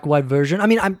 With the black and white version? I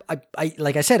mean, I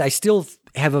like I said, I still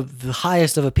have the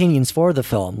highest of opinions for the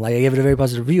film. Like, I gave it a very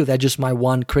positive review. That's just my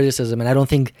one criticism, and I don't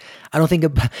think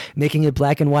making it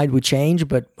black and white would change,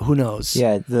 but who knows?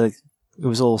 Yeah, it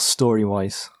was all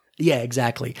story-wise. Yeah,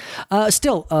 exactly.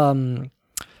 Still,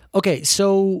 okay,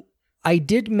 so I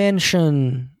did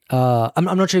mention, I'm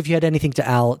not sure if you had anything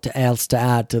else to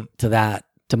add to that,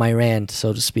 to my rant,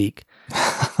 so to speak.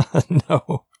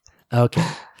 No. Okay.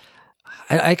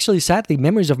 Actually, sadly,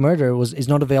 Memories of Murder is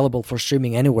not available for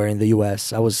streaming anywhere in the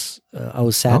US. I was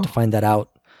sad to find that out.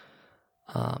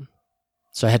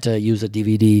 So I had to use a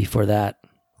DVD for that.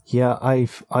 Yeah,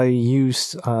 I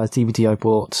used a DVD I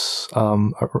bought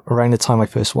around the time I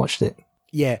first watched it.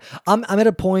 Yeah, I'm at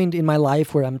a point in my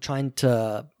life where I'm trying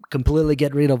to completely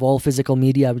get rid of all physical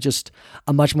media.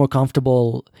 I'm much more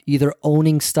comfortable either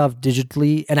owning stuff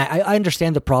digitally, and I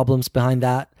understand the problems behind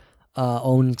that.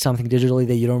 Own something digitally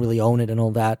that you don't really own it and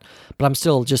all that, but I'm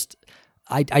still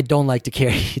I don't like to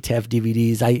have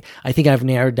DVDs. I think I've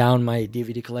narrowed down my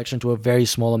DVD collection to a very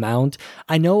small amount.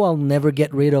 I know I'll never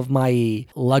get rid of my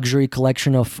luxury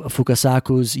collection of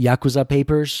Fukasaku's Yakuza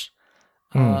papers,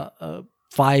 5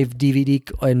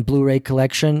 DVD and Blu-ray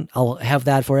collection. I'll have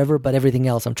that forever, but everything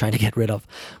else I'm trying to get rid of.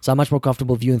 So I'm much more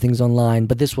comfortable viewing things online,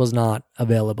 but this was not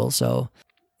available, so...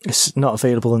 It's not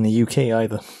available in the UK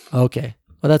either. Okay.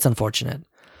 Well, that's unfortunate.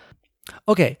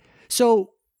 Okay, so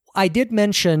I did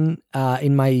mention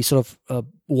in my sort of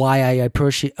why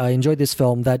I enjoyed this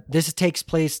film that this takes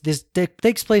place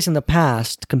in the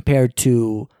past compared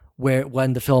to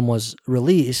when the film was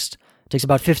released. It takes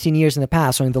about 15 years in the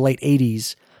past, so in the late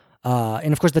 80s.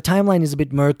 And of course, the timeline is a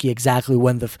bit murky exactly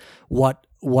when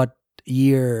what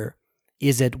year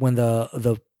is it when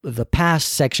the past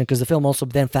section, because the film also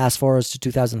then fast forwards to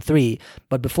 2003,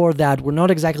 but before that, we're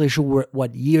not exactly sure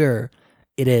what year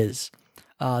it is.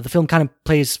 The film kind of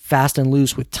plays fast and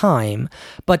loose with time,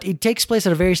 but it takes place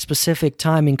at a very specific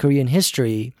time in Korean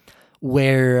history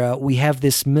where we have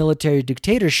this military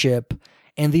dictatorship,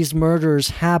 and these murders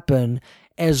happen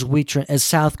as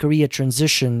South Korea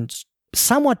transitions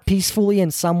somewhat peacefully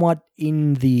and somewhat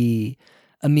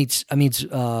amidst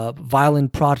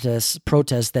violent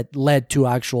protests that led to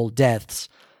actual deaths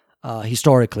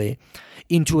historically,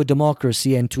 into a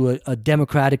democracy and to a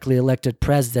democratically elected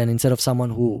president instead of someone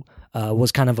who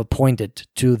was kind of appointed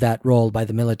to that role by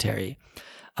the military.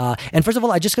 And first of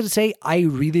all, I just got to say, I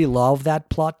really love that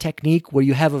plot technique where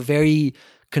you have a very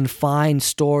confined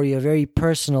story, a very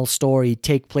personal story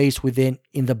take place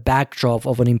in the backdrop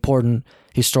of an important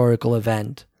historical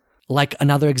event. Like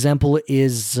another example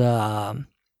is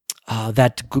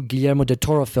that Guillermo del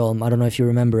Toro film. I don't know if you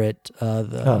remember it.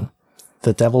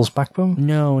 The Devil's Backbone?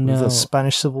 No. The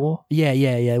Spanish Civil War?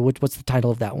 Yeah. What's the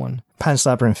title of that one? Pan's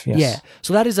Labyrinth, yes. Yeah.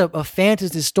 So that is a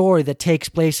fantasy story that takes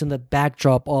place in the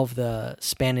backdrop of the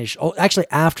Spanish... Oh, actually,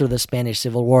 after the Spanish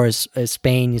Civil War, as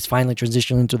Spain is finally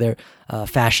transitioning into their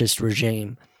fascist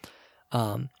regime.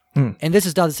 And this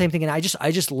has done the same thing, and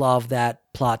I just love that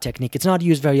plot technique. It's not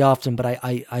used very often, but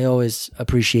I always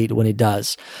appreciate when it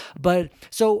does. But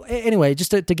so anyway,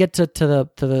 just to get to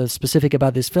the specific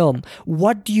about this film,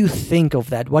 what do you think of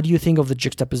that? What do you think of the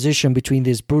juxtaposition between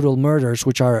these brutal murders,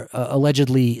 which are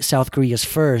allegedly South Korea's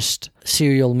first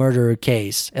serial murder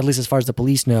case, at least as far as the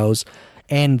police knows,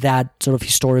 and that sort of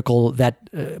historical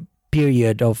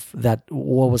period of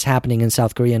what was happening in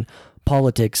South Korean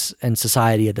politics and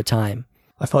society at the time?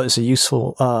 I thought it was a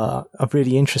useful, a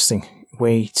really interesting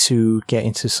way to get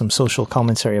into some social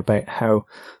commentary about how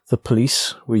the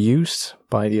police were used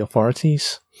by the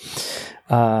authorities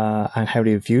and how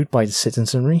they were viewed by the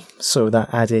citizenry. So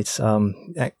that added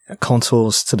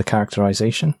contours to the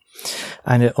characterization.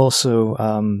 And it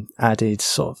also added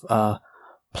sort of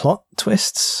plot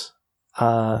twists,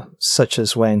 such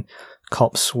as when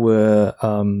cops were...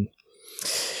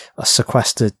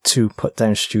 sequestered to put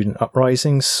down student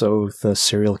uprisings so the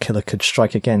serial killer could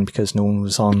strike again because no one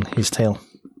was on his tail.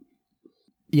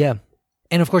 Yeah.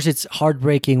 And of course, it's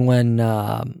heartbreaking when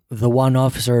the one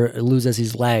officer loses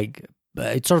his leg.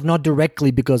 It's sort of not directly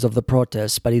because of the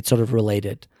protests, but it's sort of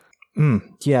related.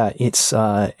 Yeah, it's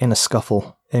in a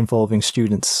scuffle involving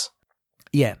students.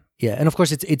 Yeah. Yeah, and of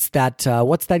course it's that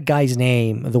what's that guy's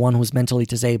name? The one who's mentally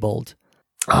disabled.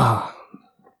 Ah,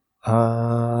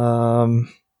 da,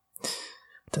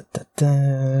 da,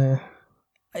 da.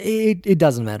 It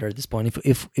doesn't matter at this point.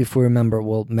 If we remember,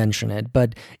 we'll mention it.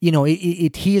 But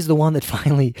he is the one that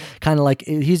finally kind of like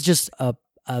he's just a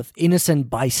innocent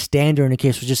bystander in a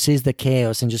case who just sees the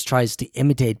chaos and just tries to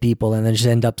imitate people, and then just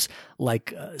ends up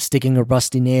like sticking a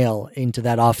rusty nail into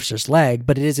that officer's leg.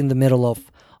 But it is in the middle of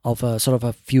a sort of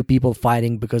a few people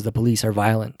fighting because the police are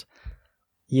violent.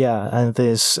 Yeah, and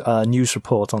there's a news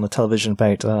report on the television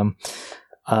about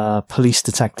a police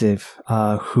detective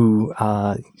who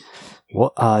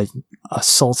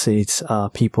assaulted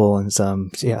people and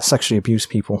sexually abused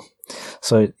people.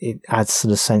 So it adds to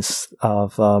the sense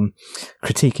of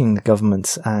critiquing the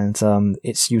government and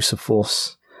its use of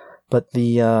force. But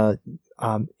the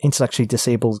intellectually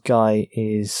disabled guy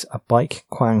is Baek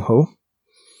Kwang Ho,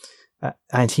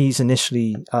 and he's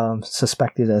initially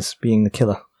suspected as being the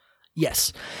killer.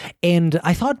 Yes, and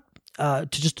I thought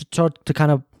to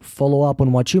kind of follow up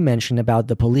on what you mentioned about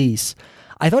the police,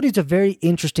 I thought it's a very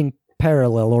interesting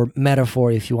parallel or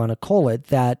metaphor, if you want to call it,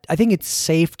 that I think it's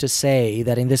safe to say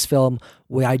that in this film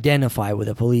we identify with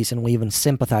the police and we even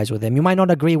sympathize with them. You might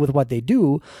not agree with what they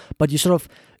do, but you sort of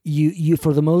you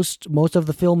for the most of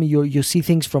the film you see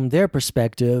things from their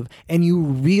perspective, and you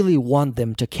really want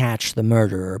them to catch the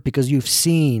murderer because you've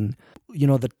seen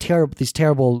these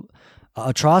terrible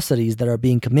atrocities that are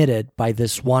being committed by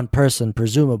this one person,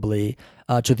 presumably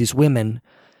to these women.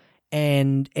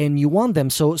 And you want them.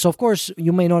 So of course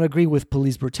you may not agree with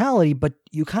police brutality, but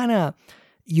you kind of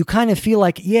feel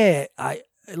like, yeah,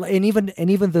 and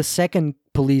even the second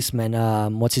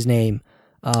policeman, what's his name?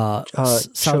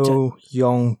 Cho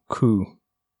Yong-koo.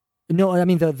 No, I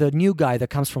mean the new guy that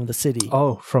comes from the city.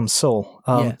 Oh, from Seoul.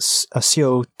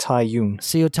 Seo Tae-yoon.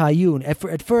 Seo Tae-yoon.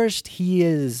 At first he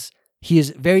is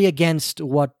very against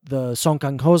what the Song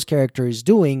Kang-ho's character is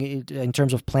doing in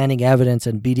terms of planting evidence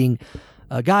and beating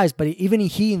guys, but even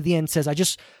he in the end says,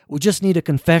 we just need a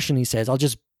confession. He says, I'll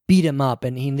just beat him up,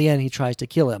 and in the end he tries to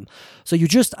kill him. So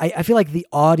I feel like the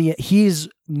audience, he's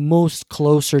most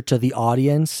closer to the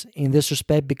audience in this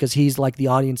respect, because he's like the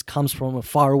audience comes from a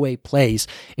faraway place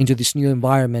into this new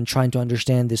environment, trying to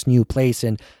understand this new place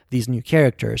and these new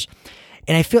characters.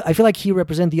 And I feel like he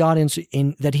represents the audience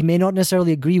in that he may not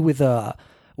necessarily agree with the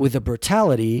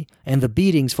brutality and the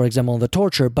beatings, for example, and the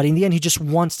torture, but in the end, he just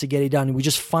wants to get it done. We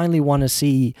just finally want to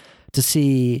see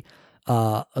the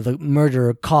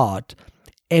murderer caught,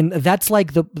 and that's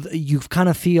like you kind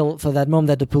of feel for that moment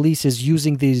that the police is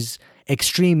using these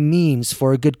extreme means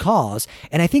for a good cause,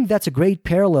 and I think that's a great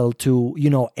parallel to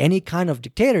any kind of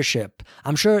dictatorship.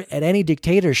 I'm sure at any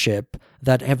dictatorship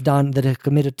that have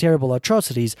committed terrible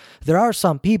atrocities, there are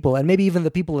some people, and maybe even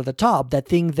the people at the top, that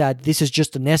think that this is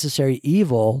just a necessary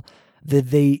evil that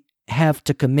they have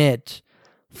to commit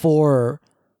for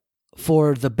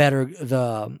the better,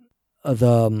 the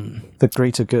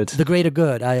greater good. The greater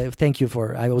good. I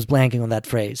was blanking on that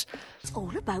phrase. It's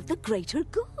all about the greater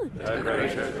good. The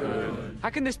greater good. How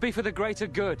can this be for the greater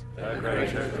good? The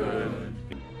greater good.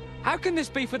 How can this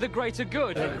be for the greater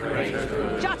good? The greater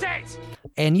good. Shut it!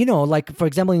 And like for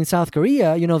example in South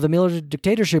Korea, the military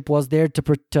dictatorship was there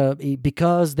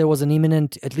because there was an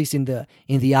imminent, at least in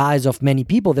the eyes of many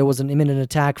people, there was an imminent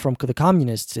attack from the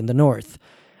communists in the north,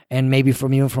 and maybe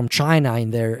even from China in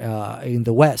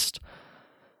the west.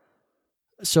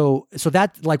 So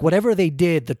that, like, whatever they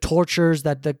did, the tortures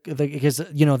that because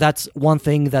that's one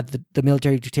thing that the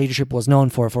military dictatorship was known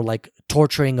for like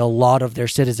torturing a lot of their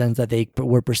citizens that they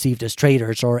were perceived as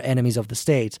traitors or enemies of the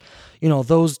state.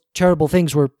 Those terrible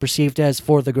things were perceived as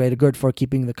for the greater good, for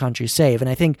keeping the country safe. And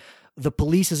I think the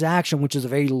police's action, which is a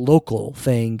very local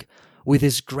thing, with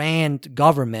this grand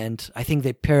government, I think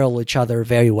they parallel each other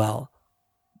very well.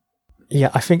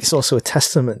 Yeah, I think it's also a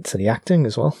testament to the acting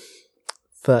as well,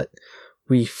 that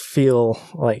we feel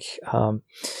like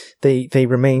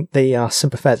they are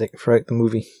sympathetic throughout the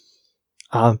movie,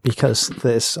 because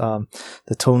there's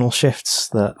the tonal shifts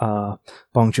that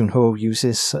Bong Joon-ho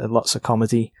uses, lots of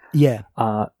comedy,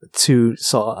 to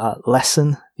sort of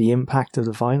lessen the impact of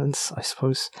the violence, I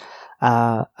suppose,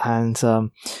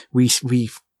 and we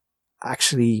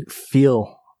actually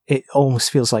feel. It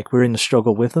almost feels like we're in the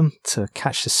struggle with them to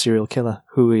catch the serial killer,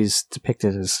 who is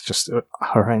depicted as just a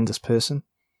horrendous person.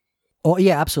 Oh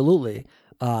yeah, absolutely.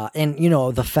 And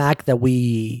the fact that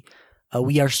we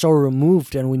are so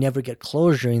removed and we never get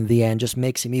closure in the end just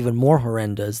makes him even more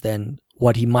horrendous than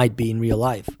what he might be in real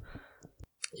life.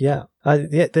 Yeah,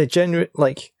 they're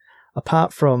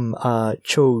apart from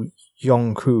Cho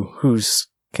Yong-koo, who's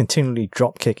continually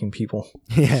drop kicking people.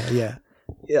 Yeah.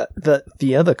 yeah,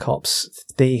 the other cops,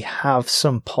 they have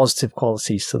some positive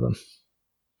qualities to them.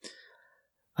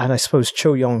 And I suppose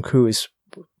Cho Yong-koo is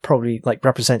probably like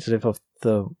representative of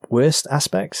the worst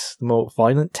aspects, the more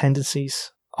violent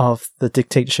tendencies of the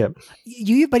dictatorship.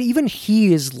 But even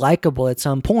he is likable at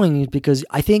some point, because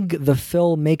I think the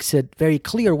film makes it very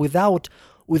clear without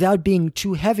being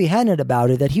too heavy-handed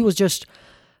about it, that he was just,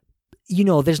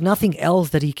 there's nothing else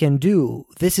that he can do.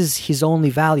 This is his only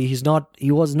value.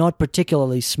 He was not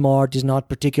particularly smart. He's not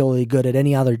particularly good at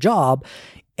any other job.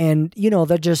 And,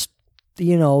 that just,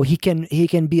 he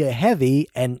can be a heavy,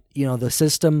 and, the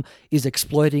system is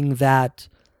exploiting that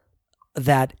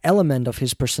element of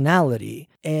his personality.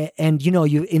 And you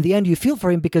in the end, you feel for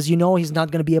him, because he's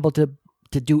not going to be able to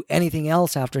do anything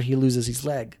else after he loses his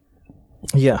leg.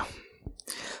 Yeah.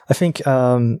 I think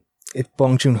if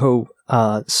Bong Joon-ho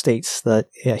states that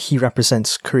he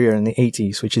represents Korea in the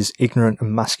 80s, which is ignorant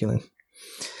and masculine.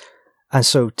 And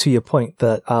so to your point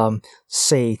that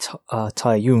Sei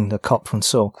Tae-yoon, the cop from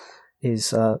Seoul,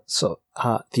 is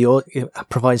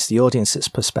provides the audience its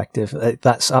perspective.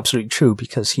 That's absolutely true,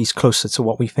 because he's closer to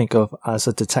what we think of as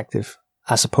a detective,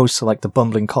 as opposed to like the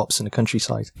bumbling cops in the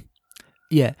countryside.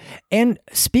 Yeah, and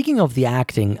speaking of the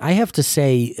acting, I have to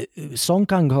say, Song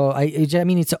Kang-ho, I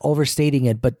mean, it's overstating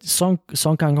it, but Song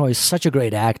Kang-ho is such a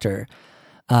great actor.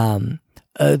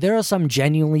 There are some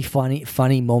genuinely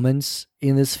funny moments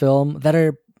in this film that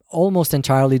are almost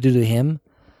entirely due to him.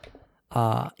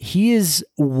 He is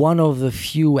one of the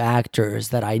few actors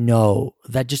that I know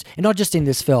that just, and not just in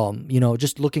this film,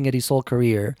 just looking at his whole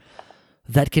career,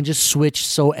 that can just switch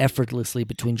so effortlessly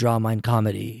between drama and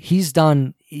comedy.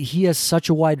 He has such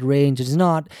a wide range. It's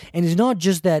not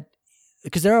just that,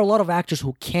 because there are a lot of actors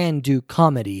who can do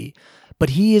comedy,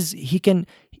 but he is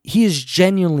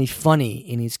genuinely funny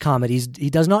in his comedies.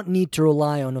 He does not need to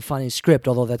rely on a funny script,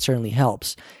 although that certainly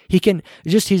helps. He can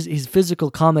just his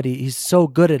physical comedy. He's so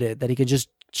good at it that he can just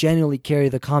genuinely carry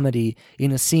the comedy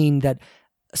in a scene that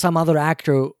some other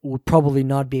actor would probably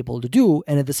not be able to do.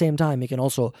 And at the same time, he can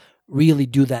also really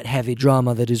do that heavy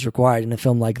drama that is required in a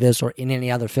film like this or in any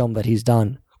other film that he's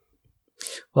done.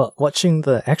 Well, watching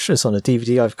the extras on the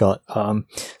DVD I've got,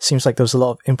 seems like there was a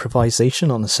lot of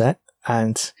improvisation on the set,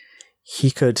 and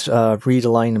he could read a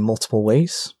line in multiple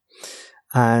ways,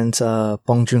 and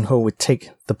Bong Joon-ho would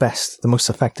take the most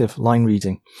effective line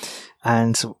reading.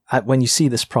 And when you see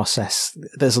this process,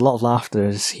 there's a lot of laughter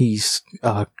as he's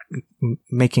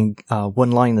making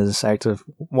one-liners out of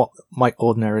what might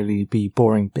ordinarily be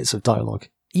boring bits of dialogue.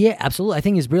 Yeah, absolutely. I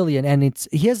think he's brilliant, and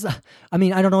he has. I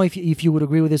mean, I don't know if you would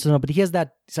agree with this or not, but he has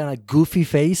that kind of goofy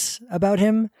face about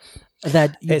him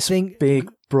that you think big,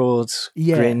 broad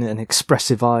grin and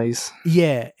expressive eyes.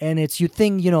 Yeah, and you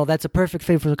think that's a perfect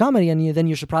fit for the comedy, and then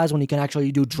you're surprised when he can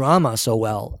actually do drama so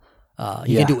well.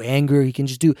 He can do anger.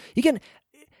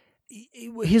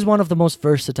 He's one of the most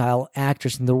versatile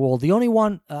actors in the world. The only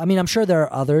one, I mean, I'm sure there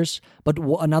are others, but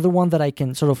another one that I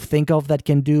can sort of think of that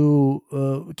can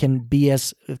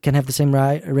have the same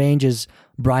range is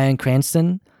Bryan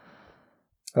Cranston.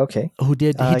 Okay.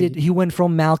 He went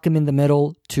from Malcolm in the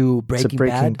Middle to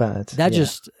Breaking Bad.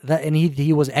 And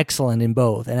he was excellent in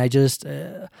both. And I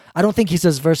don't think he's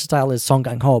as versatile as Song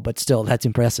Kang-ho, but still, that's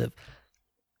impressive.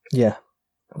 Yeah.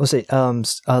 Was it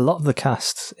a lot of the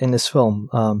cast in this film,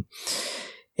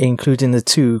 including the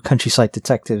two countryside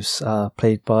detectives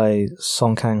played by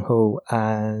Song Kang-ho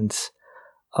and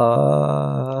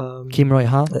Kim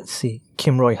Roy-ha. Let's see,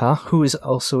 Kim Roy-ha, who is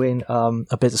also in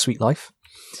A Bittersweet Life.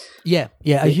 Yeah.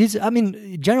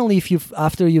 Generally,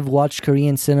 after you've watched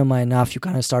Korean cinema enough, you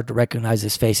kind of start to recognize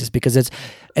his faces, because it's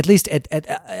at least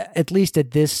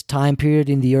at this time period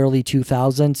in the early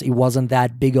 2000s, it wasn't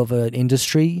that big of an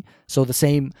industry, so the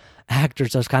same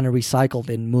actors are kind of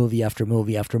recycled in movie after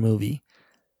movie after movie.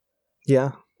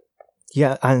 Yeah,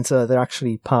 and they're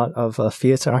actually part of a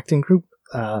theatre acting group.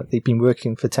 They've been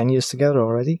working for 10 years together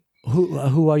already.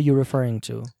 Who are you referring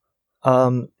to?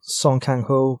 Song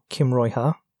Kang-ho, Kim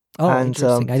Roy-ha. Oh,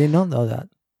 interesting. I did not know that.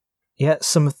 Yeah,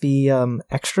 some of the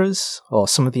extras, or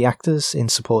some of the actors in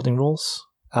supporting roles,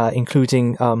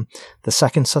 including the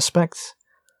second suspect,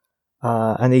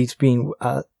 and they'd been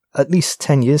at least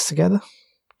 10 years together.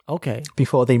 Okay.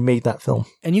 Before they made that film.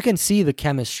 And you can see the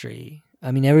chemistry.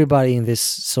 I mean, everybody in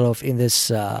this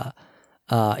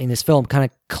film kind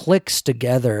of clicks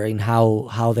together in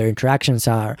how their interactions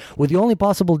are, with the only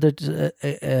possible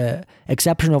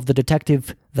exception of the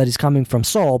detective that is coming from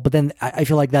Seoul. But then I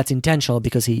feel like that's intentional,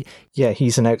 because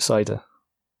he's an outsider.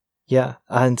 Yeah,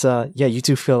 and you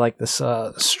do feel like this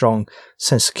strong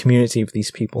sense of community with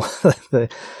these people. The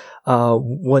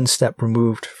one step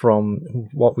removed from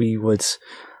what we would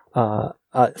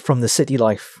from the city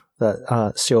life that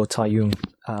Seo Tae-yoon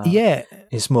Yeah.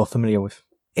 is more familiar with.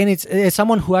 And it's as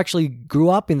someone who actually grew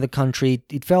up in the country,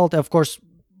 it felt, of course,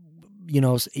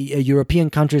 a European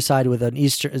countryside with an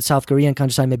South Korean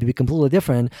countryside may be completely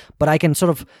different, but I can sort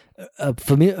of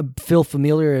feel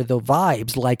familiar the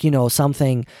vibes, like,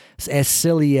 something as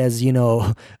silly as,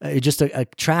 just a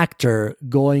tractor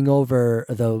going over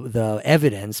the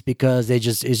evidence because it's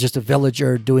just a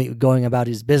villager going about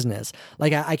his business.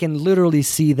 Like I can literally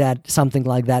see that something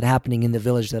like that happening in the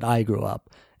village that I grew up.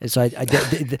 And so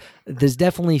this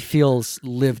definitely feels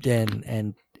lived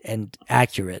in and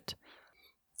accurate.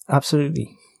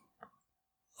 Absolutely.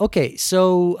 Okay,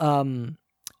 so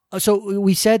so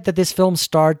we said that this film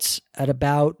starts at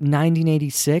about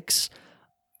 1986.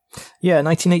 Yeah,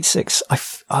 1986. I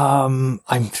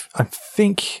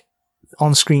think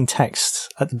on-screen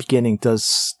text at the beginning does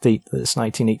state that it's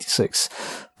 1986,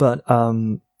 but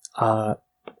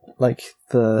like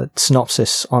the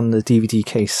synopsis on the DVD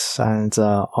case and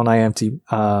on IMDb,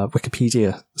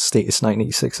 Wikipedia state it's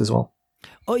 1986 as well.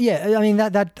 Oh yeah, I mean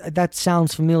that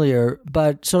sounds familiar,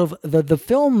 but sort of the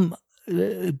film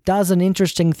does an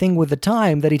interesting thing with the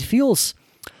time that it feels,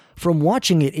 from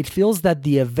watching it feels that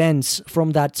the events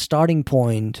from that starting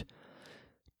point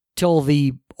till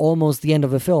almost the end of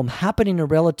the film happen in a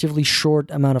relatively short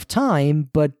amount of time,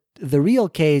 but the real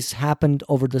case happened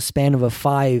over the span of a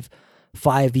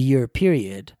five-year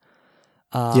period.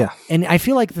 And I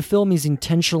feel like the film is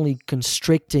intentionally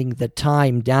constricting the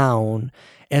time down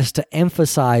as to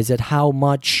emphasize at how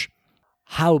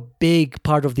big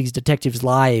part of these detectives'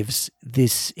 lives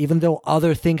this, even though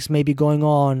other things may be going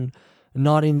on,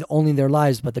 not in only in their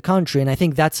lives but the country. And I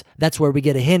think that's where we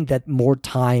get a hint that more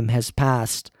time has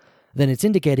passed than it's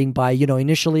indicating by,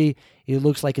 initially it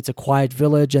looks like it's a quiet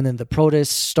village, and then the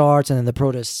protest starts, and then the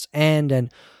protests end,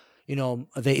 and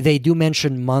they do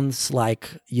mention months,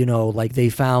 like they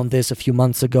found this a few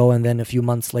months ago and then a few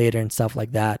months later and stuff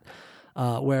like that.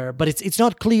 But it's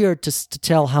not clear to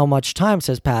tell how much time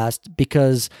has passed,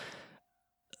 because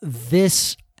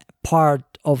this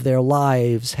part of their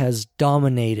lives has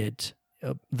dominated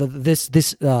this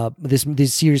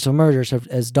series of murders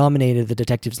has dominated the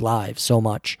detectives' lives so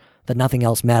much that nothing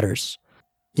else matters.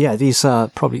 Yeah, these are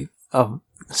probably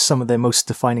some of their most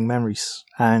defining memories,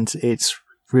 and it's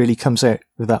really comes out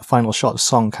with that final shot of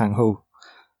Song Kang-ho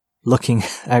looking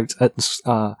out at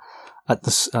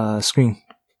the screen.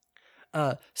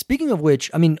 Speaking of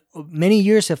which, I mean, many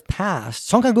years have passed.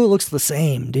 Song Kang-ho looks the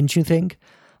same, didn't you think?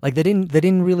 Like they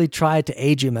didn't really try to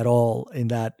age him at all in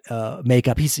that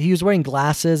makeup. He was wearing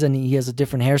glasses and he has a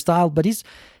different hairstyle, but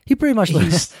he pretty much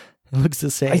looks the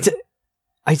same.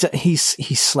 He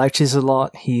slouches a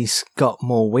lot. He's got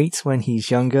more weight when he's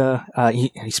younger.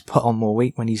 He's put on more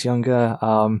weight when he's younger.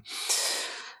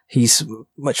 He's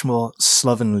much more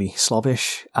slovenly,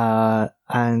 slobbish,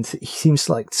 and he seems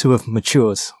like to have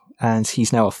matured. And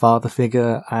he's now a father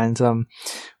figure. And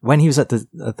when he was at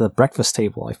the breakfast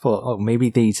table, I thought, oh,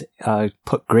 maybe they'd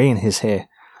put grey in his hair.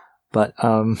 But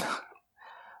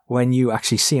when you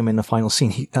actually see him in the final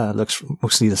scene, he looks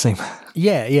mostly the same.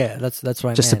 Yeah, that's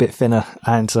right. Just a bit thinner,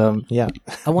 and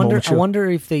I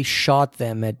wonder if they shot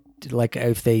them at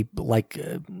if they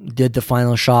did the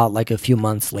final shot like a few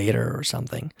months later or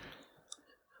something.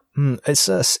 It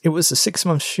was a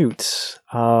 6-month shoot.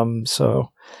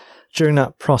 So during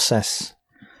that process,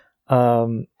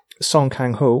 Song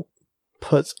Kang-ho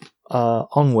put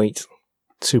on weight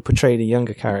to portray the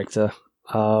younger character.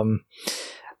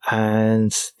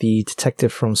 And the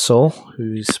detective from Seoul,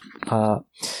 who's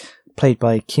played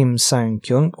by Kim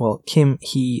Sang-kyung. Well, Kim,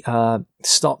 he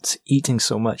stopped eating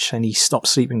so much and he stopped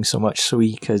sleeping so much so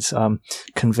he could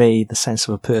convey the sense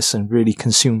of a person really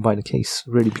consumed by the case,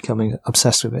 really becoming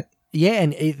obsessed with it. Yeah,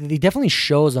 and it definitely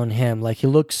shows on him. Like he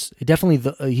looks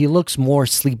more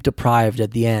sleep deprived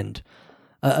at the end,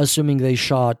 assuming they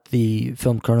shot the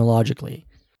film chronologically.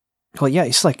 Well, yeah,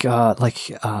 it's like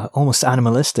almost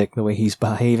animalistic the way he's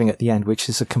behaving at the end, which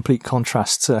is a complete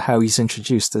contrast to how he's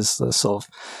introduced as the sort of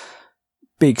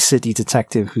big city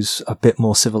detective who's a bit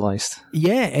more civilized.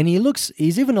 Yeah, and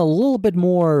he's even a little bit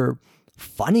more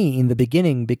funny in the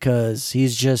beginning because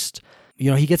he's just,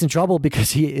 he gets in trouble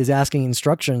because he is asking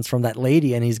instructions from that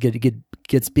lady and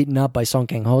gets beaten up by Song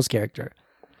Kang-ho's character.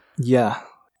 Yeah,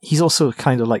 he's also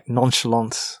kind of like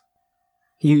nonchalant.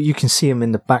 You can see him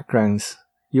in the background.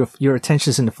 Your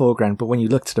attention's in the foreground, but when you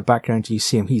look to the background, you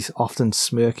see him. He's often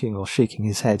smirking or shaking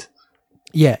his head.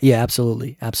 Yeah,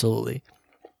 absolutely.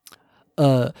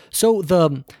 So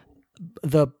the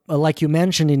like you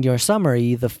mentioned in your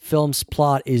summary, the film's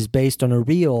plot is based on a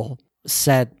real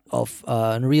set of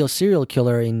a real serial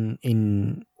killer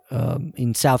in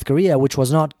in South Korea, which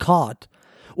was not caught.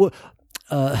 Well,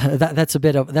 that's a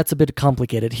bit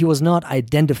complicated. He was not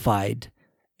identified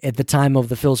at the time of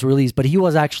the film's release, but he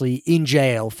was actually in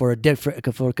jail for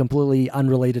a completely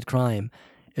unrelated crime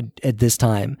at this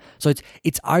time. So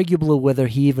it's arguable whether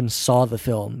he even saw the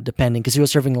film, depending, because he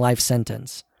was serving a life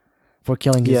sentence for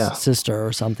killing his sister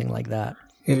or something like that.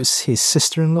 It was his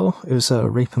sister-in-law. It was a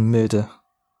rape and murder.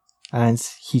 And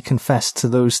he confessed to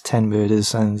those 10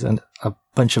 murders and a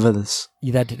bunch of others.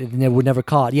 That were never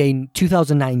caught. Yeah, in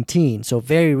 2019, so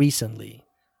very recently.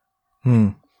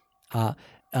 But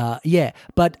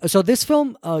so this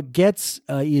film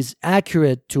is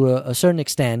accurate to a certain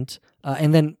extent,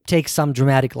 and then takes some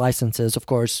dramatic licenses. Of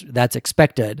course, that's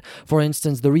expected. For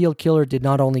instance, the real killer did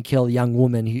not only kill young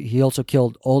women; he also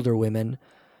killed older women.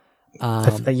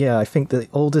 I think the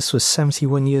oldest was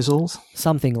 71 years old.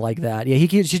 Something like that. Yeah, he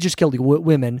just killed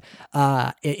women.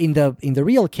 In the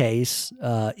real case,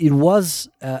 it was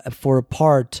for a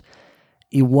part.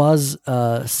 It was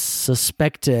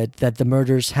suspected that the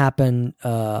murders happened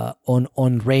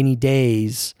on rainy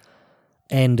days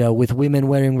and with women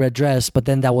wearing red dress, but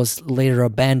then that was later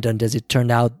abandoned as it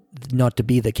turned out not to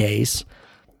be the case.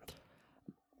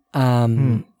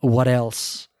 What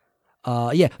else?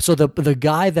 So the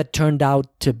guy that turned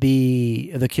out to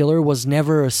be the killer was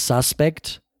never a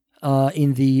suspect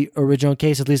in the original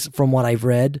case, at least from what I've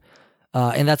read.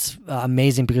 And that's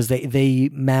amazing because they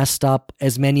massed up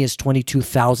as many as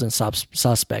 22,000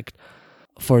 suspect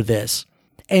for this.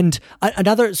 And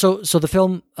another, so the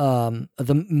film,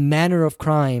 the manner of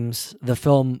crimes, the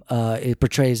film it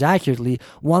portrays accurately.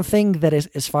 One thing that,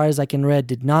 as far as I can read,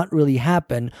 did not really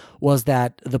happen was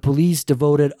that the police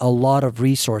devoted a lot of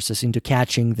resources into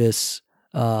catching this,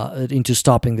 into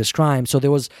stopping this crime. So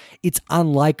it's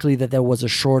unlikely that there was a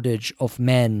shortage of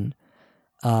men,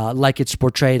 like it's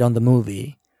portrayed on the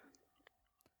movie.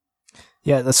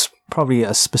 Yeah, that's probably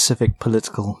a specific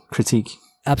political critique.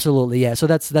 Absolutely, yeah. So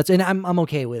that's and I'm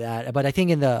okay with that. But I think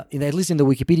at least in the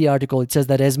Wikipedia article, it says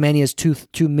that as many as 2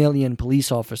 million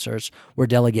police officers were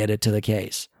delegated to the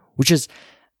case, which is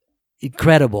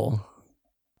incredible.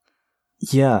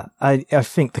 Yeah, I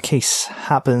think the case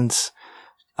happened.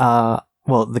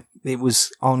 It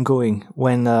was ongoing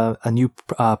when a new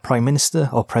prime minister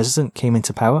or president came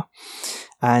into power,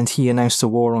 and he announced a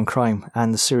war on crime,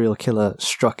 and the serial killer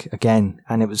struck again,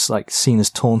 and it was like seen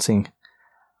as taunting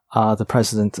the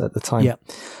president at the time. Yeah.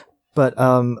 But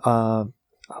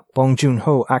Bong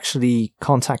Joon-ho actually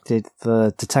contacted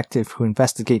the detective who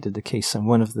investigated the case and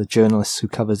one of the journalists who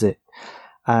covered it,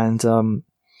 and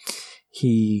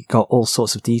he got all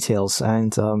sorts of details.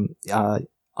 And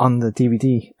on the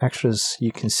DVD extras,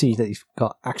 you can see that you've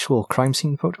got actual crime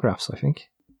scene photographs, I think.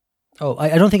 Oh,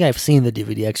 I don't think I've seen the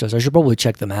DVD extras. I should probably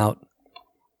check them out.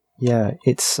 Yeah,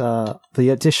 it's the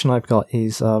edition I've got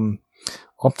is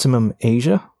Optimum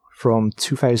Asia from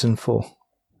 2004.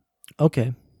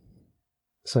 Okay.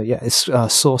 So yeah, it's a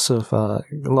source of a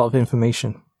lot of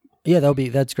information. Yeah,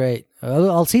 that's great.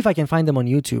 I'll see if I can find them on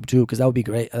YouTube too, because that would be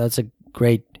great. That's a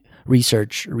great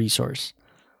research resource.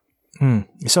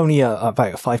 It's only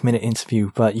about a 5-minute interview,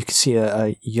 but you can see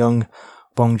a young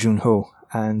Bong Joon-ho,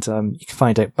 and you can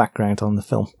find out background on the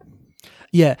film.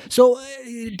 Yeah. So,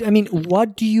 I mean,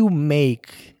 what do you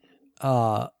make?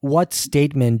 What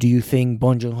statement do you think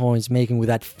Bong Joon-ho is making with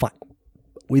that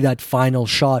final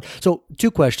shot? So,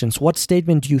 2 questions. What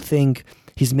statement do you think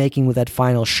he's making with that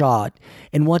final shot?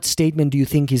 And what statement do you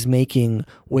think he's making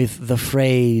with the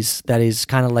phrase that is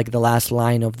kind of like the last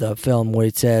line of the film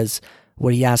where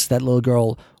he asks that little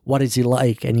girl, what is he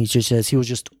like? And he just says, he was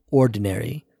just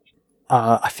ordinary.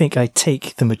 I think I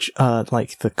take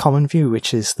the common view,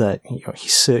 which is that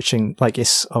he's searching, like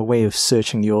it's a way of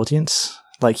searching the audience.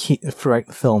 Like throughout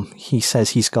the film, he says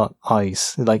he's got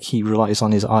eyes, like he relies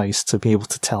on his eyes to be able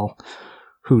to tell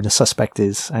who the suspect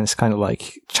is, and it's kind of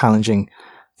like challenging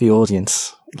the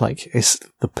audience. Like, is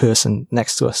the person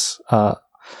next to us,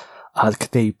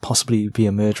 could they possibly be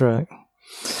a murderer?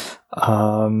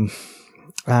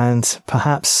 And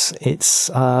perhaps it's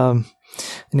an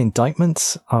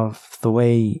indictment of the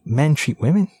way men treat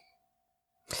women,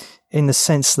 in the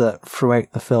sense that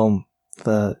throughout the film,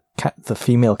 the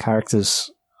female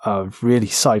characters are really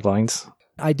sidelined.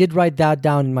 I did write that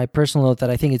down in my personal note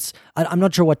that I think I'm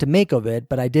not sure what to make of it,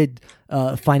 but I did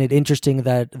find it interesting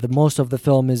that the most of the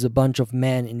film is a bunch of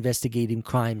men investigating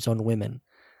crimes on women.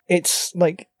 It's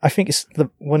like, I think it's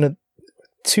one of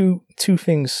two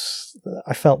things that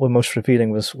I felt were most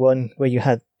revealing. Was one where you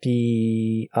had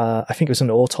I think it was an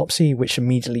autopsy, which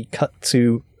immediately cut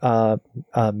to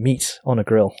meat on a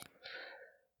grill.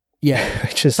 Yeah,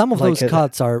 which is some of like those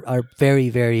cuts are very,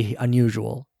 very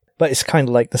unusual. But it's kind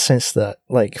of like the sense that,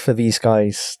 like, for these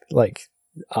guys, like,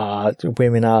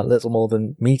 women are little more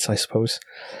than meat, I suppose,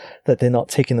 that they're not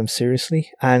taking them seriously.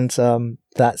 And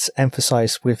that's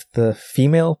emphasized with the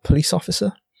female police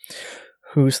officer,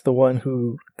 who's the one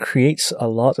who creates a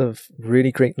lot of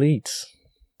really great leads.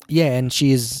 Yeah, and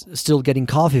she is still getting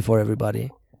coffee for everybody.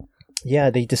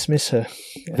 Yeah, they dismiss her.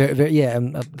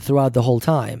 Throughout the whole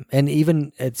time. And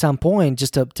even at some point,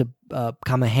 just to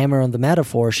come a hammer on the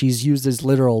metaphor, she's used as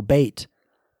literal bait.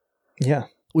 Yeah.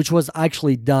 Which was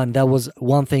actually done. That was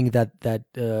one thing that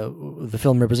the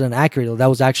film represented accurately. That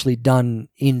was actually done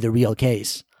in the real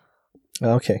case.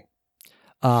 Okay.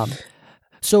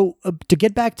 So to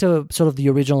get back to sort of the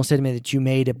original statement that you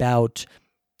made about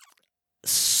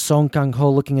Song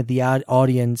Kang-ho looking at the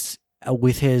audience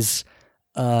with his,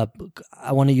 I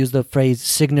want to use the phrase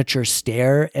signature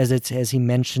stare, as he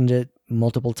mentioned it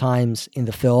multiple times in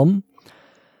the film.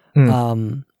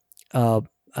 But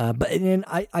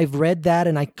I've read that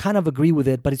and I kind of agree with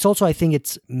it, but it's also, I think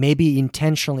it's maybe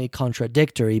intentionally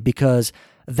contradictory, because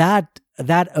that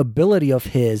ability of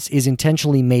his is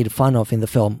intentionally made fun of in the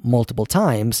film multiple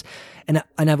times, and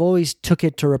I've always took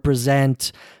it to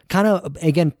represent kind of,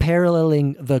 again,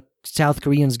 paralleling the South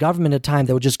Koreans government at the time.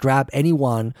 They would just grab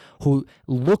anyone who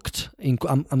looked,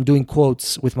 I'm doing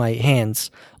quotes with my hands,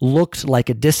 looked like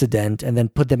a dissident, and then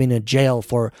put them in a jail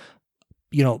for,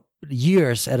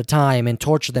 years at a time, and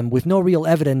torture them with no real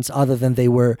evidence other than they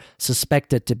were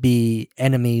suspected to be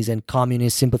enemies and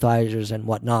communist sympathizers and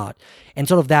whatnot. And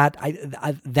sort of that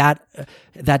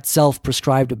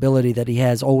self-prescribed ability that he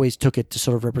has, always took it to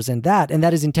sort of represent that, and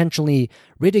that is intentionally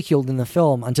ridiculed in the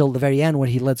film until the very end when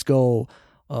he lets go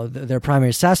their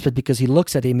primary suspect, because he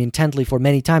looks at him intently for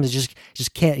many times. Just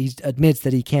can't. He admits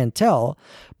that he can't tell,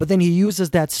 but then he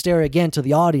uses that stare again to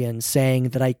the audience, saying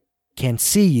that I can't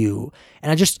see you,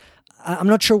 and I'm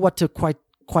not sure what to quite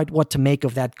what to make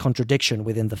of that contradiction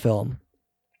within the film.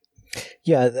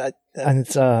 Yeah, and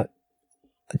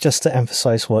just to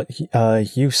emphasize what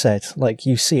you said, like,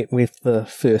 you see it with the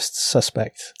first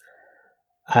suspect,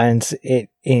 and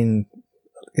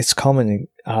it's common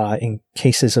in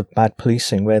cases of bad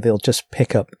policing where they'll just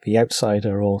pick up the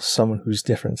outsider or someone who's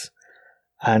different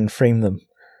and frame them.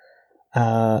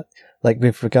 Like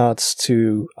with regards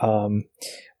to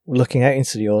looking out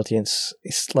into the audience,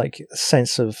 it's like a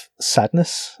sense of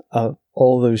sadness.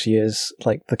 All those years,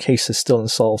 like, the case is still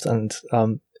unsolved, and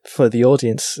for the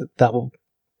audience,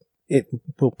 it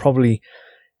will probably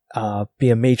be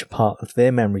a major part of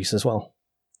their memories as well.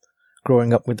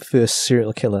 Growing up with the first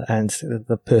serial killer and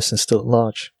the person still at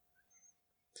large.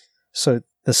 So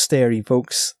the stare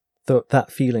evokes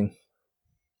that feeling.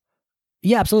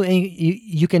 Yeah, absolutely. And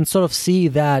you can sort of see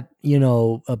that,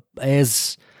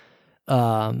 as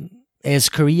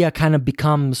Korea kind of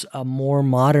becomes a more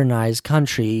modernized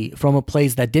country, from a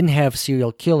place that didn't have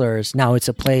serial killers, now it's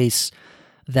a place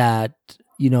that,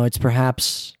 it's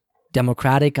perhaps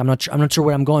democratic. I'm not sure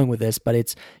where I'm going with this, but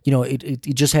it's,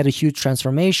 it just had a huge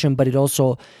transformation, but it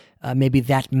also maybe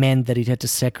that meant that it had to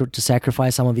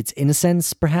sacrifice some of its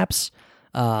innocence, perhaps.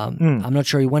 I'm not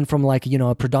sure. He went from, like,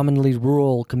 a predominantly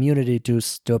rural community to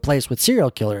a place with serial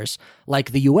killers,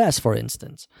 like the U.S., for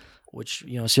instance, which,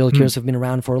 serial killers have been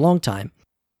around for a long time.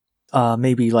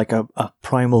 Maybe like a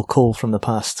primal call from the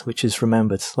past, which is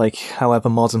remembered. Like, however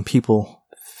modern people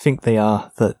think they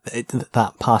are,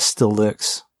 that past still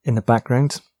lurks in the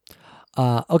background.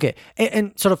 Okay,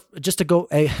 and sort of just to go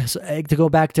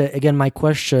back to, again, my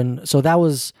question. So that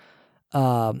was,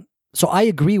 so I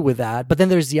agree with that. But then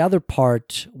there's the other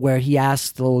part where he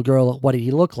asks the little girl, what did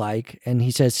he look like? And he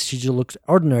says she just looks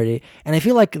ordinary. And I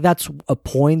feel like that's a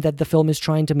point that the film is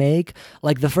trying to make.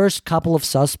 Like, the first couple of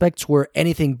suspects were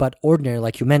anything but ordinary,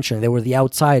 like you mentioned. They were the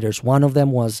outsiders. One of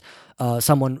them was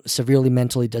someone severely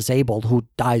mentally disabled who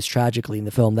dies tragically in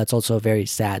the film. That's also a very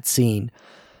sad scene.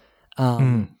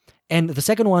 And the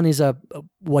second one is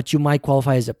what you might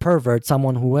qualify as a pervert,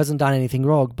 someone who hasn't done anything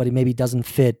wrong, but he maybe doesn't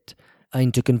fit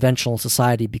into conventional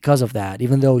society because of that,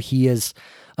 even though he is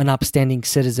an upstanding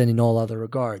citizen in all other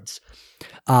regards.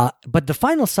 But the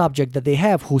final subject that they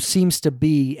have, who seems to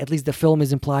be, at least the film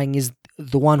is implying, is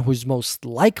the one who's most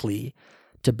likely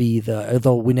to be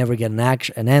though we never get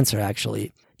an answer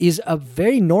actually, is a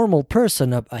very normal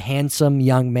person, a handsome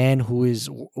young man who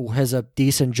has a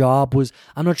decent job.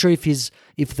 I'm not sure I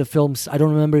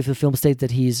don't remember if the film states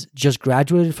that he's just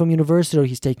graduated from university or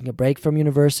he's taking a break from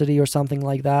university or something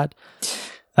like that.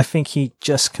 I think he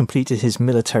just completed his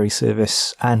military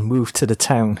service and moved to the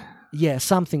town. Yeah,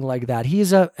 something like that. He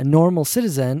is a normal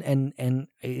citizen, and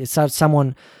it's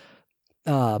someone,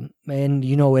 and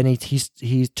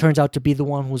he turns out to be the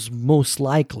one who's most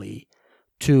likely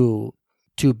to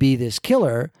to be this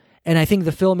killer. And I think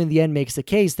the film in the end makes the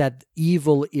case that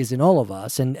evil is in all of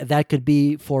us. And that could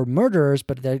be for murderers,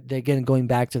 but they're again going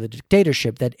back to the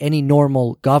dictatorship, that any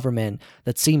normal government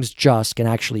that seems just can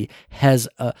actually has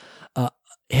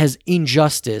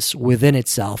injustice within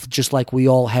itself, just like we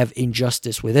all have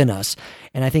injustice within us.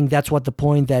 And I think that's what the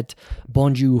point that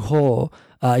Bong Joon-ho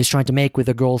is trying to make with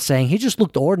the girl saying he just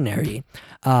looked ordinary.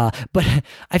 But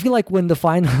I feel like when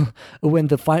the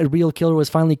real killer was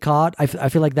finally caught, I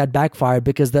feel like that backfired,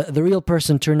 because the real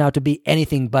person turned out to be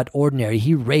anything but ordinary.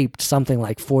 He raped something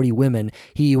like 40 women.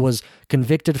 He was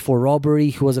convicted for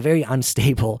robbery. He was a very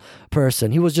unstable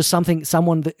person. He was just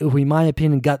someone who, in my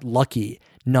opinion, got lucky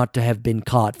not to have been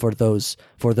caught for those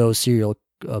serial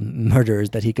murders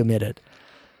that he committed.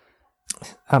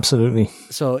 Absolutely.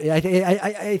 So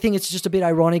I think it's just a bit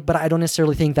ironic, but I don't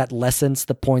necessarily think that lessens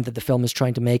the point that the film is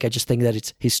trying to make. I just think that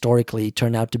it's historically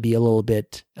turned out to be a little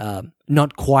bit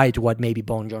not quite what maybe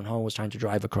Bong Joon-ho was trying to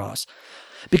drive across.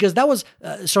 Because that was,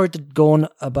 sorry to go on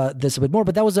about this a bit more,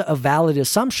 but that was a valid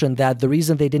assumption that the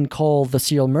reason they didn't call the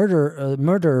serial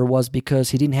murderer was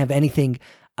because he didn't have anything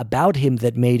about him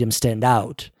that made him stand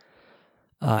out.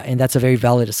 And that's a very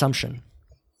valid assumption.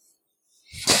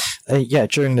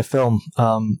 During the film,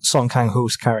 Song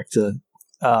Kang-ho's character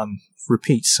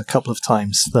repeats a couple of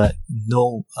times that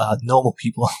normal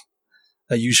people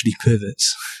are usually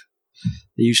perverts.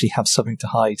 They usually have something to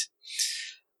hide.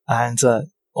 And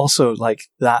also, like,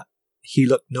 that he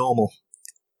looked normal.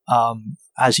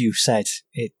 As you said,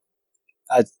 it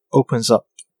opens up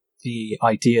the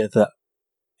idea that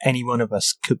any one of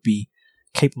us could be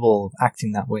capable of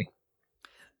acting that way.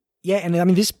 Yeah, and I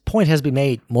mean, this point has been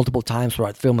made multiple times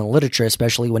throughout film and literature,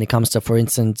 especially when it comes to, for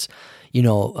instance,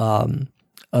 the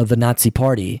Nazi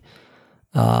Party.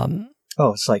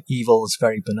 It's like evil is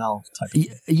very banal type of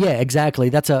thing. Yeah, exactly.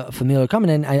 That's a familiar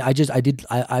comment, and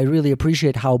I really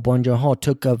appreciate how Bong Joon-ho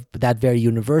took that very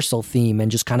universal theme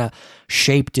and just kind of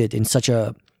shaped it in such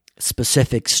a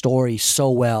specific story so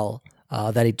well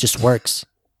that it just works.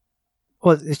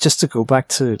 Well, it's just to go back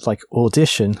to, like,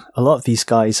 Audition, a lot of these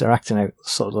guys are acting out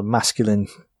sort of the masculine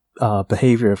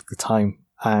behavior of the time,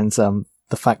 and the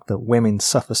fact that women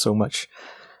suffer so much,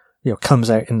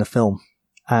 comes out in the film.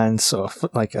 And sort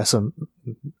of, like, as a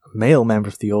male member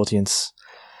of the audience,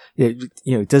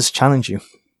 it does challenge you.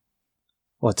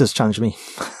 Well, it does challenge me.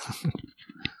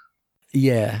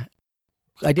 Yeah.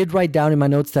 I did write down in my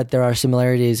notes that there are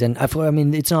similarities, and I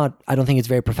don't think it's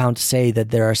very profound to say that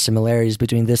there are similarities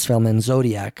between this film and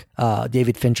Zodiac,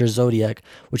 David Fincher's Zodiac,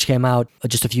 which came out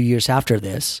just a few years after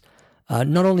this.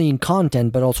 Not only in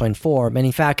content, but also in form. And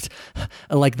in fact,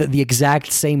 like the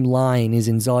exact same line is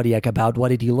in Zodiac about what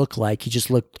did he look like. He just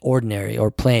looked ordinary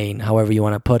or plain, however you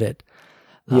want to put it.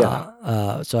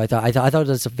 Yeah. So I thought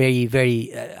that's a very,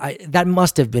 very, that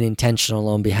must have been intentional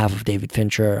on behalf of David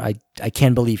Fincher. I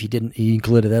can't believe he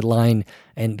included that line,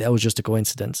 and that was just a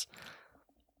coincidence.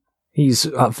 He's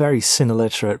very sin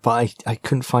illiterate, but I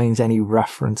couldn't find any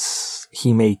reference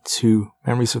he made to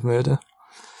Memories of Murder.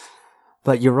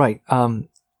 But you're right.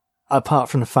 Apart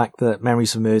from the fact that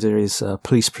Memories of Murder is a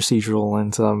police procedural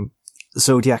and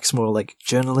Zodiac's more like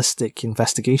journalistic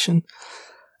investigation,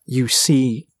 you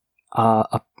see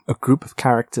a group of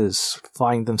characters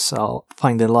find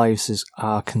their lives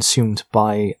consumed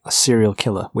by a serial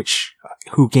killer,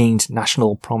 who gained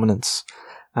national prominence,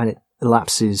 and it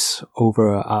elapses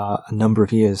over a number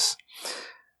of years.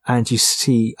 And you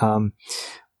see,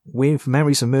 with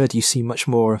Memories of Murder, you see much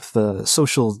more of the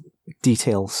social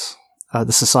details,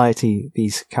 the society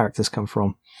these characters come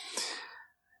from.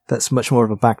 That's much more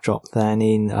of a backdrop than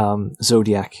in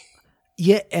Zodiac.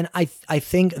 Yeah, and I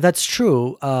think that's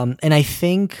true. And I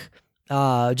think,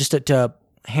 just to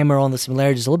hammer on the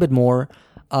similarities a little bit more,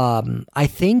 I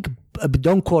think,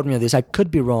 don't quote me on this, I could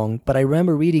be wrong, but I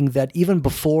remember reading that even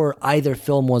before either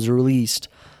film was released,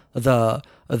 the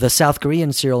South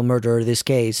Korean serial murderer, this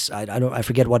case, I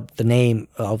forget what the name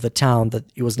of the town that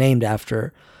it was named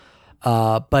after,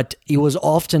 but it was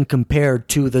often compared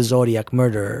to the Zodiac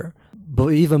murderer,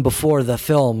 even before the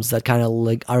films that kind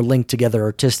of are linked together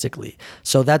artistically.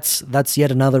 So that's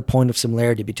yet another point of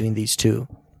similarity between these two.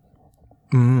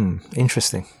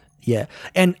 Interesting. Yeah,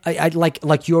 and I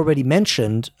like you already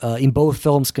mentioned, in both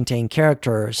films contain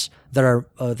characters that are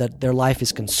that their life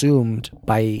is consumed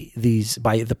by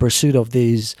the pursuit of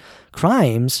these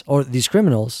crimes, or these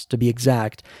criminals to be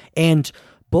exact, and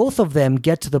both of them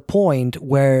get to the point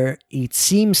where it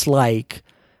seems like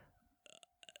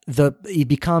it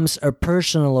becomes a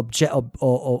personal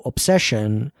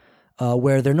obsession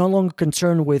where they're no longer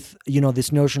concerned with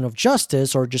this notion of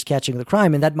justice or just catching the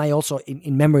crime, and that might also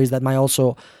in memories that might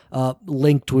also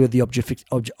link to the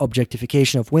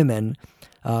objectification of women,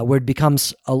 where it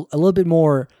becomes a little bit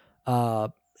more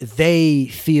they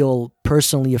feel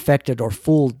personally affected or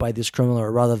fooled by this criminal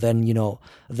rather than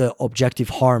the objective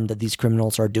harm that these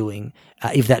criminals are doing,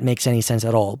 if that makes any sense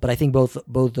at all. But I think both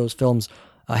those films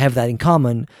have that in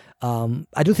common.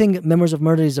 I do think Memories of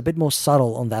Murder is a bit more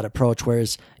subtle on that approach,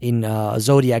 whereas in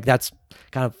Zodiac, that's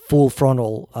kind of full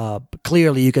frontal.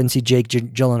 Clearly, you can see Jake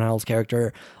Gyllenhaal's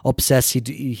character obsessed.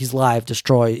 His life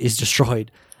is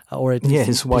destroyed, or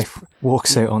his wife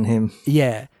walks out on him.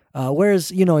 Yeah.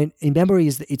 Whereas in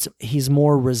Memories, he's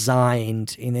more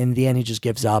resigned, and in the end, he just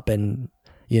gives up, and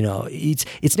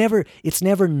it's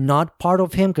never not part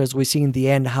of him, because we see in the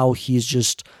end how he's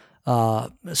just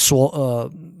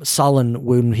sullen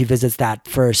when he visits that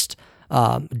first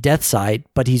death site,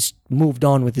 but he's moved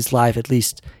on with his life. At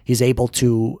least he's able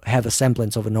to have a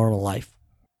semblance of a normal life.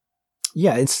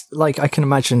 Yeah, it's like I can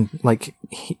imagine, like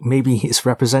maybe it's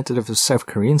representative of South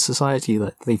Korean society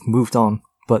that they've moved on,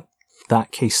 but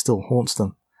that case still haunts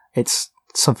them. It's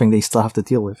something they still have to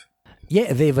deal with.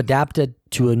 Yeah, they've adapted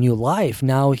to a new life.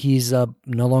 Now he's no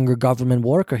longer a government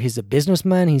worker. He's a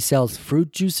businessman. He sells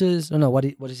fruit juices. No, what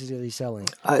is he selling?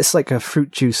 It's like a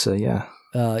fruit juicer, yeah.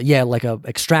 Yeah, like a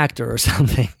extractor or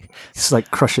something. It's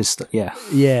like crushes stuff, yeah.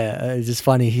 Yeah, it's just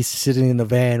funny. He's sitting in the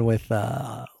van with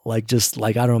I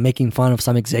don't know, making fun of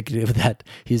some executive that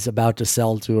he's about to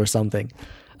sell to or something.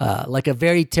 Like a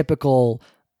very typical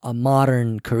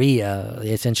modern Korea,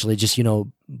 essentially just,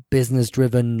 business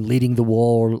driven, leading the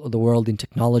world in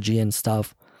technology and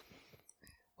stuff.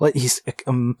 Well, he's a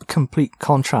complete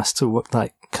contrast to what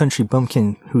that country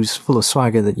bumpkin who's full of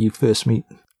swagger that you first meet.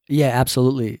 Yeah,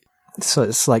 absolutely. So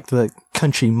it's like the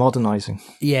country modernizing.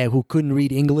 Yeah, who couldn't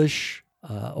read English,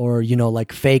 or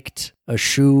like faked a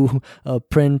shoe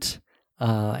print,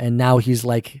 and now he's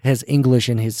like has English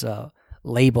in his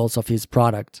labels of his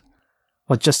product.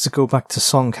 Well, just to go back to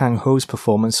Song Kang-ho's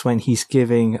performance when he's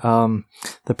giving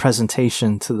the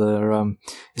presentation to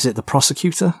the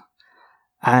prosecutor,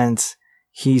 and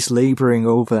he's laboring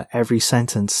over every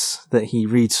sentence that he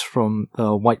reads from the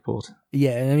whiteboard.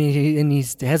 Yeah, I mean,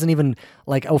 he hasn't even,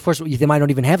 like, of course, they might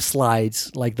not even have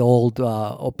slides like the old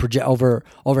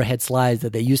overhead slides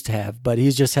that they used to have, but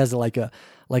he just has like a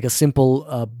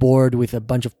simple board with a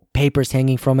bunch of papers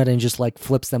hanging from it and just like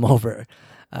flips them over.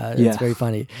 It's very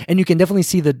funny, and you can definitely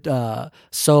see the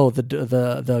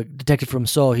detective from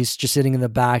So. He's just sitting in the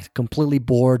back, completely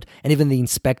bored, and even the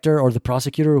inspector or the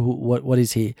prosecutor, what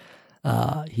is he?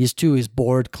 He's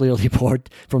bored, clearly bored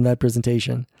from that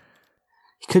presentation.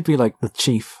 He could be like the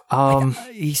chief.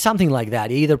 He's something like that,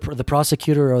 either the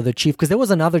prosecutor or the chief, because there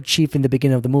was another chief in the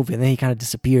beginning of the movie, and then he kind of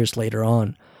disappears later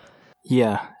on.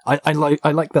 Yeah, I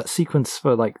like that sequence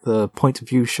for like the point of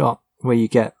view shot where you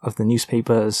get of the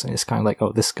newspapers, and it's kind of like,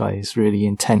 oh, this guy is really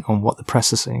intent on what the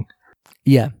press is saying.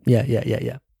 Yeah.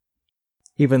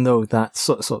 Even though that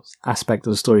sort of aspect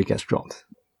of the story gets dropped.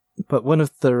 But one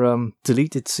of the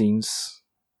deleted scenes,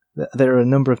 there are a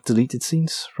number of deleted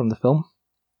scenes from the film,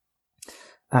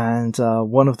 and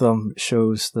one of them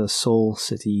shows the Seoul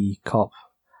City cop,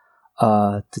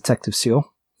 Detective Seo.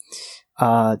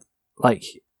 Like,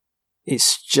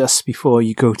 it's just before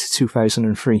you go to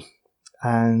 2003.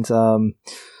 And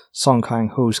Song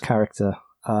Kang-ho's character,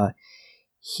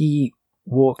 he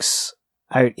walks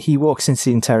into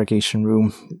the interrogation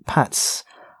room, pats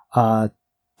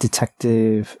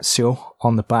Detective Seo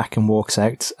on the back and walks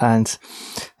out, and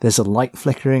there's a light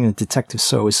flickering, and Detective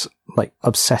Seo is like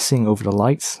obsessing over the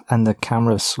lights, and the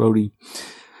camera slowly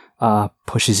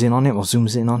pushes in on him or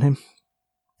zooms in on him,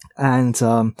 and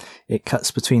it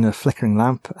cuts between a flickering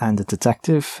lamp and a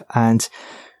detective, and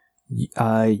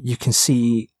you can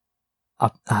see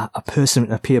a person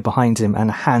appear behind him and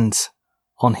a hand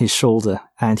on his shoulder,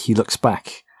 and he looks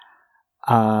back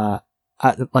at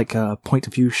like a point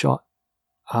of view shot,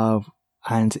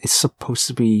 and it's supposed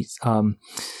to be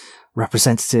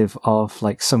representative of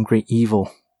like some great evil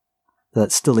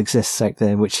that still exists out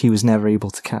there, which he was never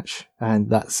able to catch,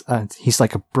 and he's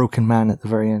like a broken man at the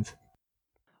very end.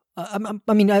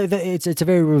 It's a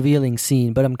very revealing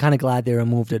scene, but I'm kind of glad they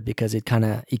removed it because it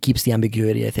keeps the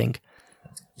ambiguity, I think.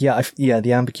 Yeah,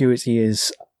 the ambiguity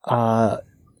is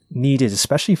needed,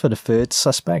 especially for the third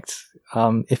suspect.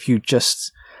 If you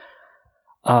just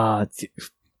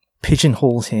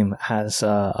pigeonholed him as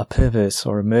a pervert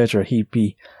or a murderer, he'd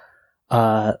be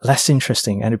less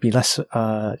interesting, and it'd be less.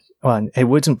 It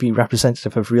wouldn't be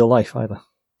representative of real life either.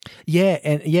 Yeah,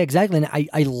 exactly. And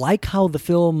I like how the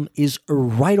film is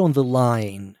right on the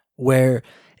line where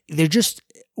they're just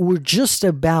we're just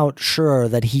about sure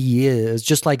that he is,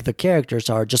 just like the characters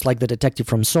are, just like the detective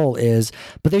from Soul is,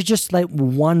 but there's just like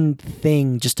one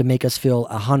thing just to make us feel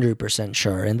 100%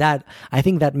 sure, and that, I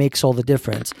think that makes all the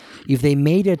difference. If they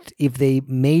made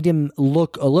him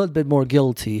look a little bit more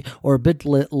guilty or a bit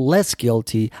less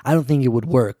guilty, I don't think it would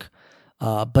work.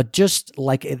 But just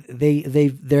like they're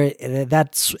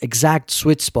that exact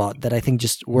sweet spot that I think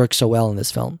just works so well in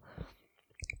this film.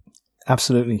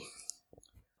 Absolutely.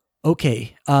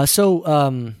 Okay, so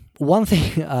one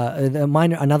thing,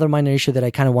 another minor issue that I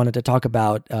kind of wanted to talk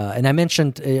about, and I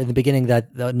mentioned in the beginning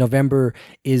that November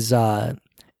is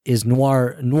Noirvember,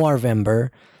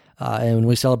 and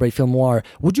we celebrate film noir.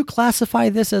 Would you classify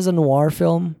this as a noir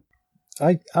film?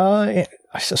 I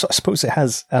suppose it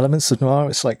has elements of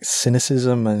noir. It's like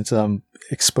cynicism and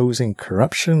exposing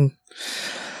corruption.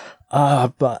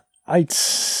 But I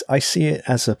see it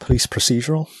as a police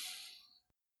procedural.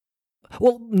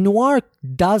 Well, noir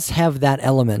does have that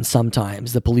element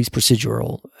sometimes, the police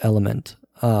procedural element,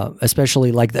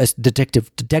 especially like the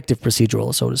detective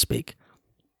procedural, so to speak.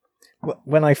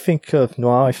 When I think of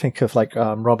noir, I think of like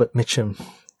Robert Mitchum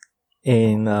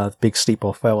in Big Sleep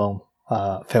or Farewell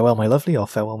My Lovely or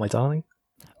Farewell My Darling.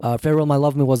 Farewell My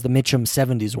Love Me was the Mitchum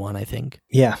 70s one, I think.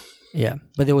 Yeah. Yeah,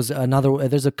 but there's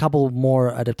a couple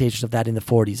more adaptations of that in the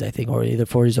 40s, I think, or either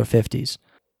 40s or 50s.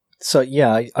 So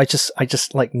yeah, I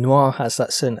just like noir has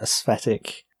that certain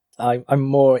aesthetic. I'm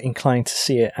more inclined to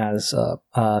see it as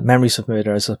Memories of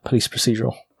Murder as a police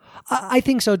procedural. I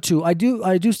think so too. I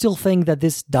do still think that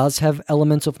this does have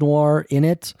elements of noir in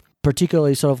it,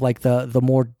 particularly sort of like the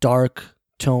more dark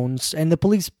tones, and the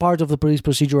police part of the police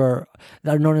procedure are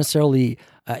not necessarily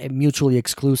mutually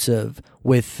exclusive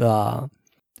with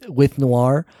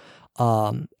noir.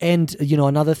 And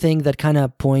another thing that kind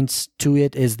of points to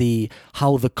it is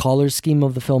how the color scheme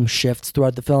of the film shifts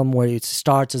throughout the film, where it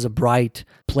starts as a bright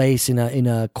place in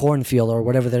a cornfield or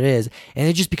whatever there is, and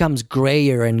it just becomes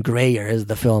grayer and grayer as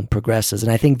the film progresses.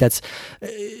 And I think that's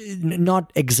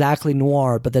not exactly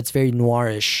noir, but that's very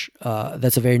noirish.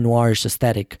 That's a very noirish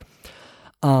aesthetic.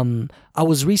 I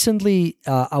was recently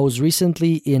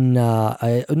in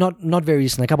not very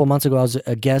recent, a couple months ago, I was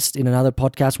a guest in another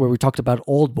podcast where we talked about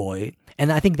Old Boy,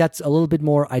 and I think that's a little bit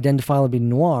more identifiably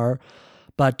noir.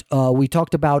 But we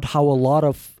talked about how a lot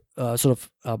of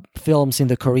films in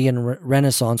the Korean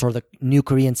Renaissance, or the new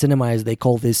Korean cinema, as they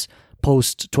call this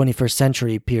post 21st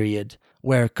century period,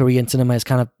 where Korean cinema has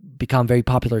kind of become very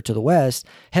popular to the West,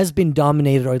 has been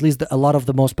dominated, or at least a lot of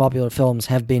the most popular films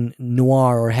have been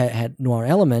noir or had noir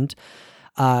element,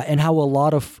 and how a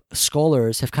lot of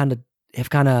scholars have kind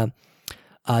of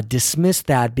dismissed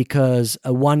that because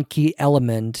one key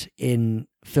element in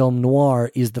film noir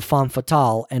is the femme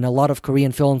fatale, and a lot of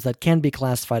Korean films that can be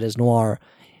classified as noir,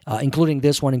 including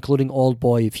this one, including Old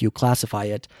Boy, if you classify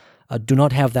it, do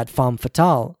not have that femme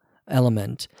fatale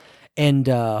element. And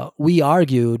we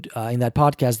argued in that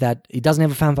podcast that it doesn't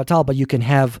have a femme fatale, but you can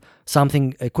have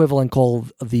something equivalent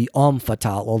called the homme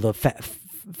fatale, or the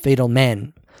fatal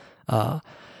man.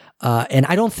 And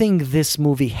I don't think this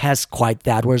movie has quite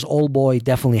that, whereas Old Boy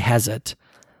definitely has it.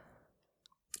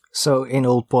 So in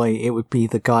Old Boy, it would be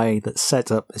the guy that set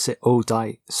up, is it Oh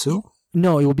Dae-soo?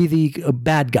 No, it will be the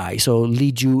bad guy, so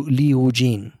Lee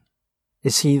Woo-jin.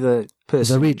 Is he the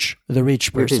person? The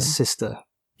rich person. With his sister?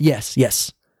 Yes.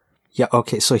 Yeah,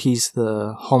 okay, so he's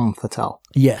the homme fatale.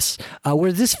 Yes.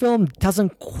 Where this film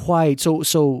doesn't quite...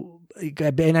 So,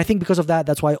 and I think because of that,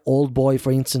 that's why Old Boy,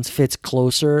 for instance, fits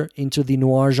closer into the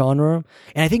noir genre.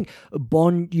 And I think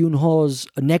Bong Joon-ho's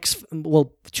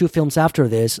two films after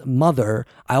this, Mother,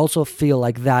 I also feel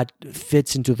like that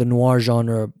fits into the noir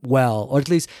genre well, or at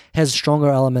least has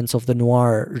stronger elements of the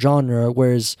noir genre,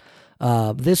 whereas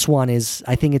this one is,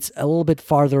 I think it's a little bit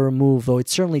farther removed, though it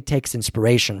certainly takes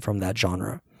inspiration from that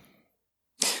genre.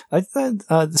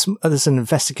 There's an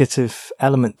investigative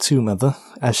element to Mother,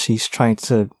 as she's trying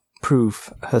to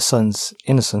prove her son's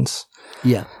innocence.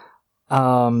 Yeah.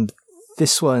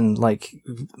 This one, like,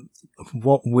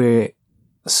 what we're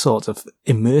sort of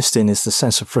immersed in is the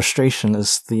sense of frustration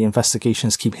as the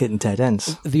investigations keep hitting dead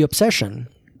ends. The obsession.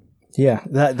 Yeah,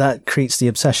 that creates the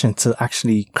obsession to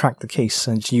actually crack the case,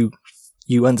 and you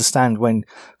understand when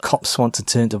cops want to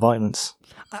turn to violence.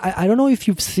 I don't know if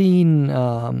you've seen...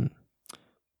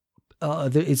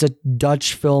 it's a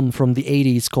Dutch film from the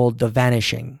 80s called The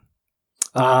Vanishing.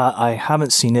 I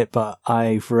haven't seen it, but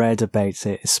I've read about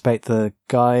it. It's about the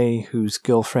guy whose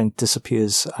girlfriend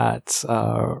disappears at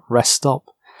a rest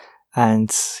stop,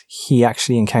 and he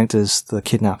actually encounters the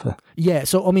kidnapper. Yeah,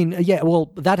 so, I mean,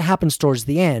 that happens towards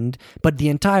the end, but the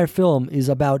entire film is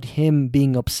about him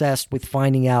being obsessed with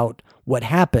finding out what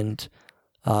happened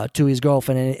to his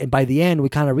girlfriend, and by the end we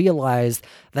kind of realized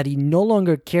that he no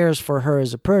longer cares for her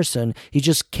as a person. He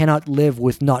just cannot live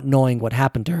with not knowing what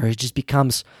happened to her. He just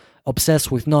becomes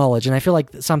obsessed with knowledge, and I feel like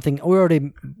something we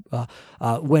already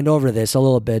went over this a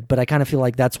little bit, but I kind of feel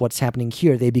like that's what's happening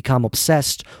here. They become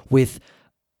obsessed with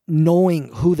knowing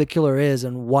who the killer is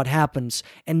and what happens,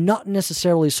 and not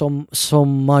necessarily so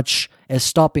much as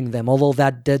stopping them, although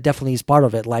that definitely is part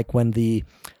of it. Like when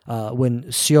when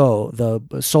Seo,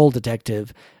 the soul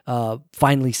detective,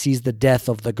 finally sees the death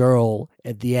of the girl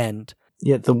at the end.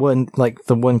 Yeah, the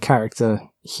one character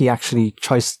he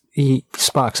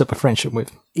sparks up a friendship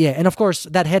with. Yeah, and of course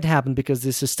that had happened because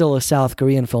this is still a South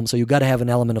Korean film, so you got to have an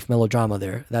element of melodrama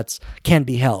there. That's can't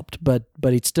be helped, but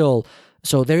it's still.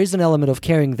 So there is an element of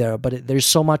caring there, but there's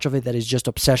so much of it that is just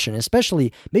obsession,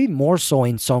 especially maybe more so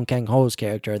in Song Kang-ho's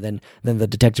character than the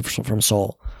detective from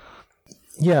Seoul.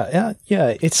 Yeah.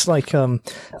 It's like a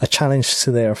challenge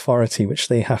to their authority, which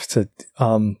they have to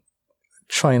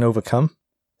try and overcome.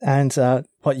 And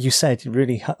what you said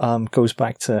really goes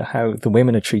back to how the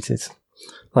women are treated.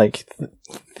 Like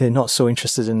they're not so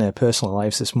interested in their personal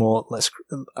lives. It's more,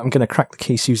 I'm going to crack the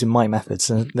case using my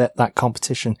methods, and that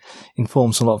competition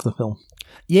informs a lot of the film.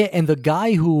 Yeah, and the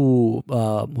guy who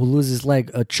loses his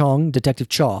leg, Detective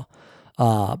Cho,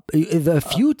 a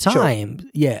few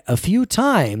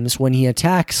times when he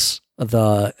attacks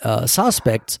the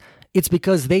suspects, it's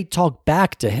because they talk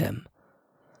back to him.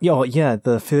 Yeah,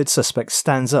 the third suspect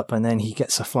stands up and then he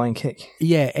gets a flying kick.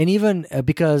 Yeah, and even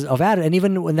because of that, and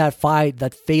even when that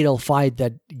fatal fight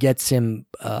that gets him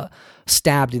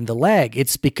stabbed in the leg,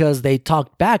 it's because they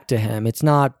talked back to him. It's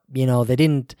not, they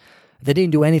didn't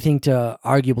do anything to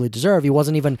arguably deserve. He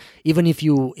wasn't even if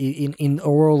you in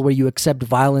a world where you accept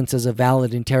violence as a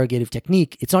valid interrogative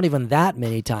technique, it's not even that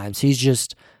many times. He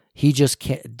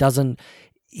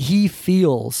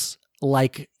feels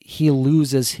like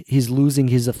he's losing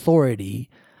his authority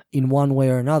in one way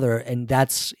or another, and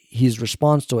that's his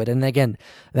response to it. And again,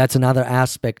 that's another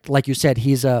aspect. Like you said,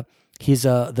 he's the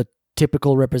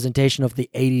typical representation of the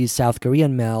 80s South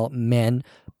Korean men,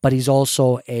 but he's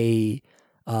also the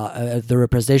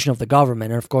representation of the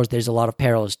government. And of course, there's a lot of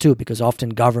parallels too, because often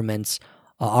governments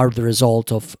are the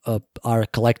result of our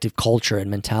collective culture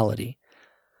and mentality.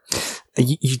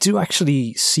 You do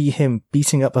actually see him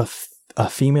beating up a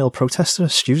female protester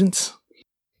student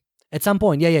at some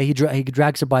point. Yeah, he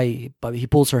drags her he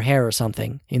pulls her hair or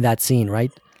something in that scene,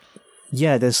 right?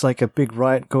 Yeah, there's like a big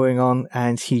riot going on,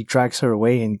 and he drags her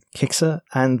away and kicks her.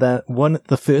 And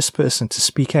the first person to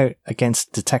speak out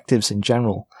against detectives in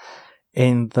general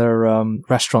in the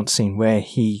restaurant scene where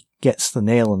he gets the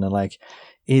nail in the leg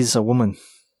is a woman.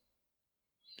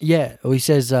 Yeah, he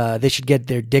says they should get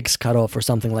their dicks cut off or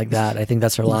something like that. I think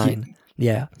that's her line.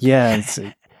 Yeah.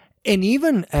 And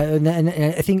even, and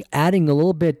I think adding a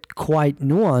little bit quite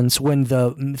nuance, when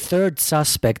the third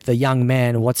suspect, the young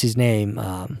man, what's his name?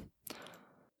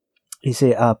 Is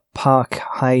it Park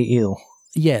Hae-il?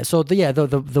 Yeah, so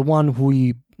the one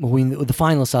who the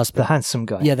final suspect. The handsome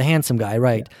guy. Yeah, the handsome guy,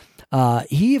 right. Yeah.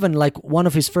 He even, like, one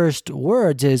of his first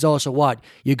words is also, what?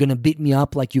 You're going to beat me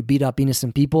up like you beat up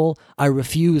innocent people? I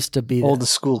refuse to be all the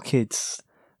school kids.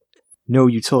 No,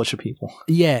 you torture people.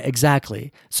 Yeah,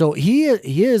 exactly. So he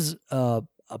is a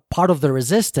part of the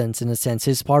resistance in a sense.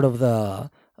 He's part of the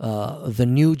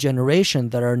new generation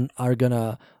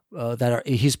that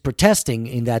he's protesting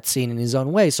in that scene in his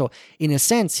own way. So in a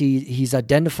sense, he's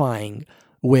identifying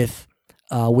with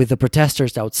the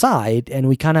protesters outside, and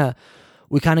we kind of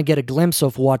get a glimpse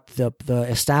of what the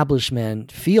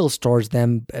establishment feels towards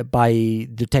them by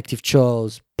Detective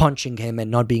Cho's punching him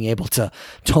and not being able to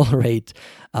tolerate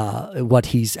what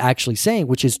he's actually saying,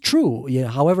 which is true.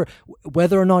 However,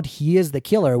 whether or not he is the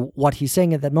killer, what he's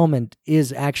saying at that moment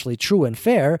is actually true and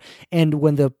fair. And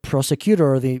when the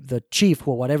prosecutor or the chief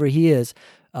or whatever he is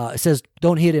says,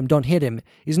 don't hit him,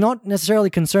 he's not necessarily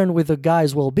concerned with the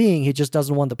guy's well-being. He just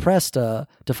doesn't want the press to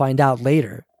find out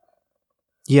later.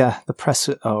 Yeah, the press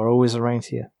are always around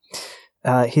here.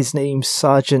 His name's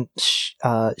Sergeant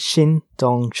Shin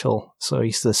Dong-chul, so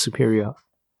he's the superior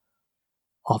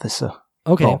officer.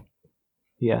 Okay. Oh,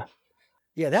 yeah.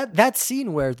 Yeah, that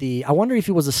scene where I wonder if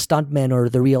he was a stuntman or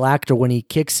the real actor when he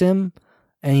kicks him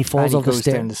and he falls off the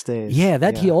stairs. Down the stairs.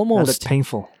 Yeah, he almost... That looked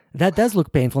painful. That does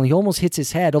look painful, and he almost hits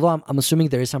his head, although I'm assuming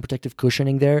there is some protective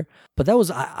cushioning there. But that was...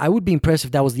 I would be impressed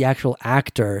if that was the actual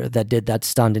actor that did that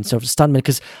stunt instead of a stuntman,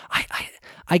 because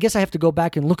I guess I have to go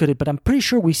back and look at it, but I'm pretty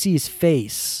sure we see his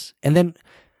face. And then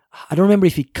I don't remember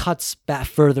if he cuts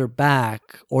further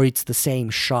back or it's the same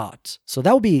shot. So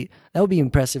that would be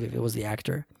impressive if it was the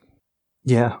actor.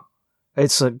 Yeah.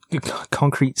 It's a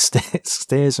concrete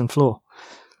stairs and floor.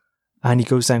 and he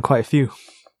goes down quite a few.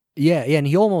 Yeah, and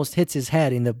he almost hits his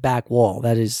head in the back wall.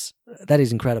 That is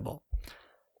incredible.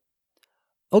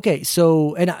 Okay,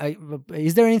 so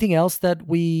is there anything else that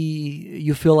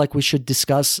you feel like we should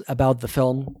discuss about the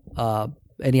film?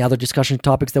 Any other discussion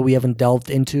topics that we haven't delved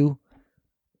into?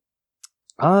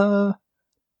 I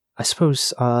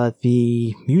suppose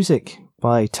the music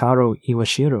by Taro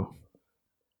Iwashiro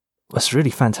was really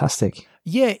fantastic.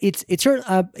 Yeah,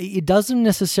 it doesn't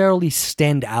necessarily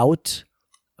stand out,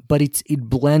 but it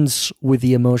blends with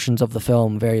the emotions of the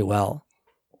film very well.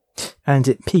 And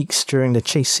it peaks during the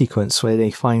chase sequence where they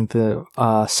find the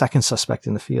second suspect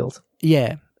in the field.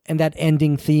 Yeah, and that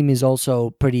ending theme is also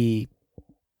pretty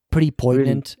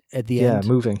poignant at the end. Yeah,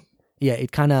 moving. Yeah,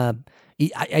 it kind of...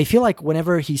 I feel like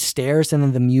whenever he stares and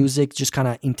then the music just kind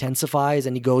of intensifies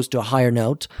and he goes to a higher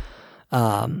note,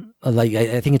 like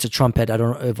I think it's a trumpet, I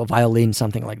don't know, if a violin,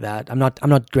 something like that. I'm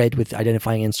not great with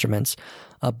identifying instruments,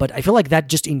 but I feel like that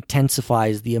just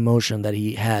intensifies the emotion that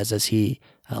he has as he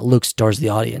looks towards the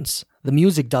audience. The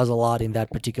music does a lot in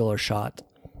that particular shot.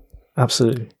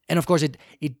 Absolutely. And of course,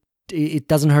 it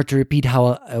doesn't hurt to repeat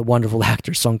how a wonderful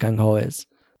actor Song Kang-ho is.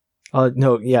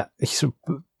 No, yeah, he's a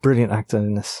brilliant actor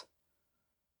in this.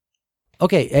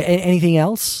 Okay, anything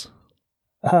else?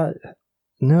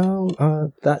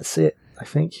 No, that's it, I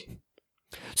think.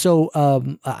 So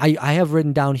I have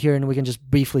written down here, and we can just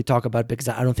briefly talk about it because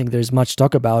I don't think there's much to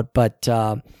talk about. But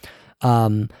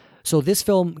so this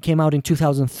film came out in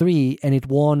 2003, and it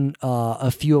won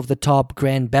a few of the top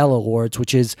Grand Bell Awards,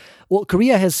 which is, well,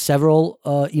 Korea has several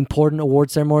important award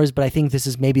ceremonies, but I think this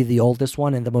is maybe the oldest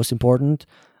one and the most important.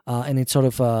 And it's sort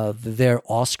of their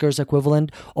Oscars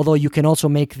equivalent. Although you can also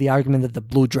make the argument that the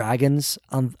Blue Dragons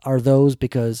are those,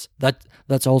 because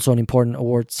that's also an important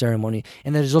award ceremony.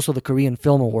 And there's also the Korean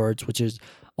Film Awards, which is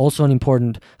also an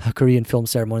important Korean film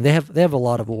ceremony. They have a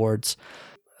lot of awards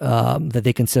that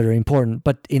they consider important.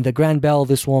 But in the Grand Bell,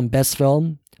 this won Best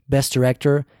Film, Best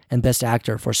Director, and Best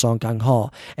Actor for Song Kang-ho.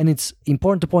 And it's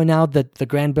important to point out that the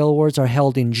Grand Bell Awards are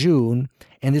held in June,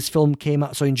 and this film came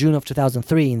out, so in June of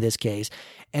 2003 in this case.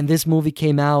 And this movie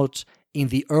came out in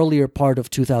the earlier part of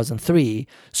 2003,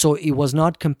 so it was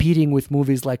not competing with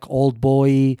movies like Old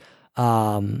Boy,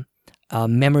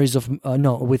 Memories of A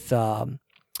Tale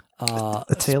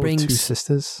of Two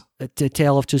Sisters, The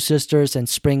Tale of Two Sisters, and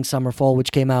Spring, Summer, Fall,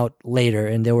 which came out later,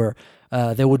 and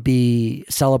they would be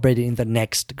celebrated in the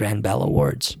next Grand Bell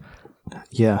Awards.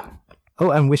 Yeah.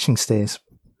 Oh, and Wishing Stays.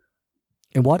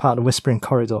 And what? Part of the Whispering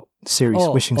Corridor series,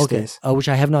 Wishing Stays. Which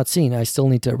I have not seen. I still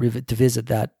need to visit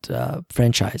that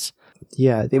franchise.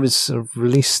 Yeah, it was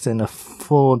released in a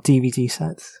 4 DVD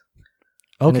set.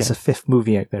 Okay. And there's a 5th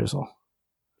movie out there as well.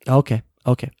 Okay.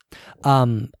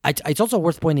 It's also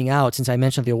worth pointing out, since I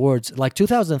mentioned the awards, like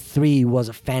 2003 was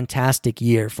a fantastic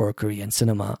year for Korean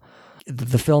cinema.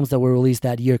 The films that were released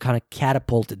that year kind of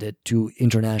catapulted it to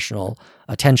international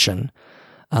attention.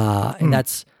 And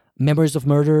that's Memories of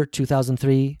Murder,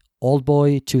 2003, Old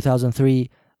Boy,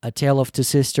 2003, A Tale of Two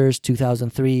Sisters,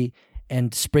 2003,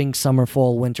 and Spring, Summer,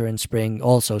 Fall, Winter, and Spring,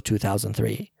 also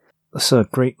 2003. That's a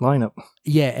great lineup.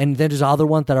 Yeah, and then there's other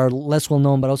ones that are less well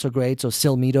known but also great. So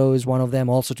Silmido is one of them,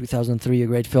 also 2003, a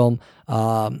great film.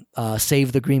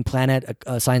 Save the Green Planet,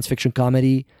 a science fiction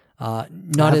comedy.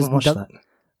 Doesn't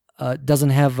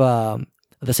have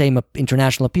the same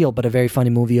international appeal, but a very funny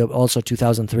movie, also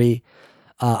 2003.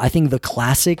 I think The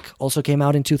Classic also came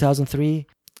out in 2003.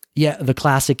 Yeah, The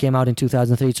Classic came out in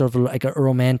 2003. It's sort of like a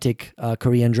romantic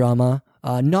Korean drama.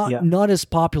 Not as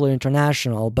popular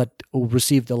international, but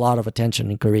received a lot of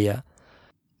attention in Korea.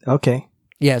 Okay.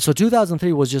 Yeah, so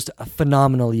 2003 was just a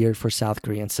phenomenal year for South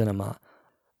Korean cinema.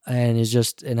 And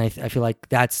I feel like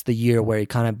that's the year where it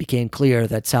kind of became clear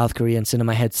that South Korean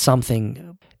cinema had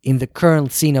something. In the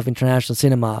current scene of international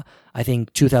cinema, I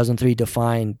think 2003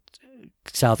 defined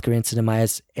South Korean cinema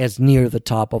as near the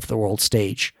top of the world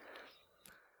stage.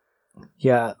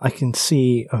 Yeah, I can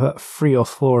see 3 or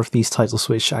 4 of these titles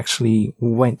which actually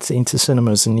went into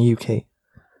cinemas in the UK.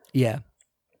 Yeah.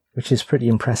 Which is pretty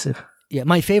impressive. Yeah,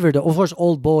 my favorite, of course,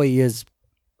 Old Boy is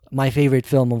my favorite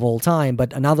film of all time,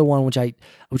 but another one which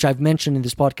I've mentioned in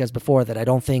this podcast before that I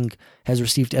don't think has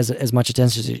received as much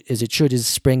attention as it should is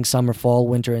Spring, Summer, Fall,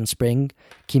 Winter, and Spring,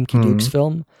 Kim Ki-duk's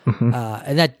film. Mm-hmm.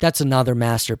 And that's another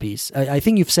masterpiece. I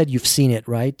think you've said you've seen it,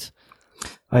 right?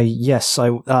 Yes,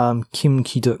 Kim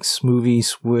Ki-duk's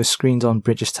movies were screened on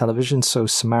British television, so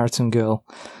Samaritan Girl,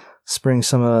 Spring,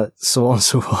 Summer, so on and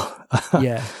so forth.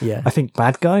 Yeah. I think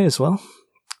Bad Guy as well,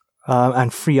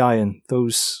 and Free Iron.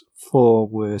 Those 4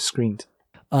 were screened.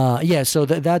 So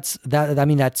that's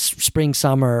Spring,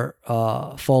 Summer,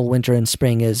 Fall, Winter, and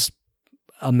Spring is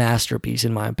a masterpiece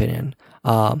in my opinion.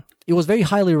 It was very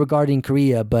highly regarded in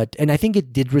Korea, and I think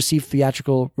it did receive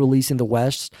theatrical release in the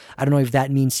West. I don't know if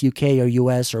that means UK or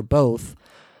US or both,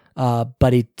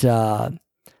 but it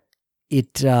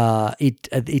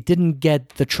didn't get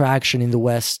the traction in the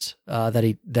West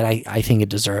that I think it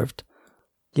deserved.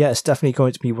 Yeah, it's definitely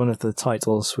going to be one of the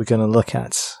titles we're going to look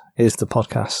at, is the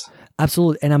podcast.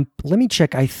 Absolutely. And let me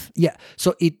check.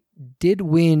 So it did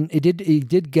win. It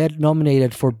did get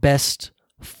nominated for Best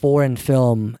Foreign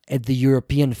Film at the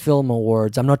European Film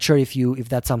Awards. I'm not sure if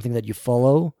that's something that you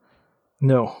follow.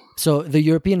 No. So the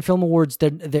European Film Awards,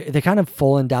 they're kind of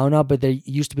fallen down now, but they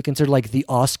used to be considered like the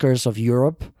Oscars of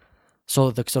Europe. So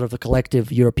the sort of the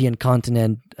collective European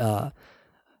continent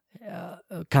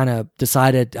kind of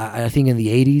decided, I think in the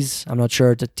 80s, I'm not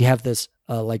sure, to have this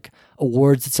like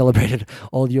awards that celebrated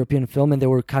all European film, and they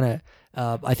were kind of,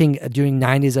 I think during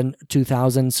 90s and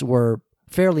 2000s were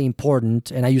fairly important,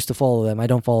 and I used to follow them. I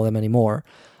don't follow them anymore.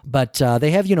 But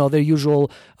they have, their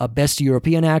usual Best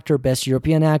European Actor, Best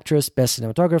European Actress, Best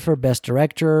Cinematographer, Best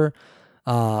Director.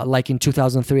 Like in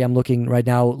 2003, I'm looking right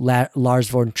now, Lars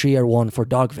von Trier won for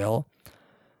Dogville.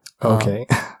 Okay.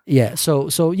 Yeah, so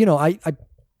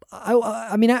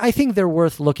I mean, I think they're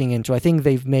worth looking into. I think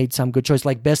they've made some good choice.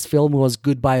 Like Best Film was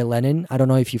Goodbye Lenin. I don't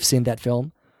know if you've seen that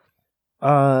film.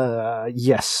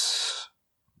 Yes.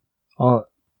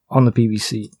 On the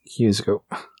BBC years ago.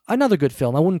 Another good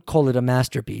film. I wouldn't call it a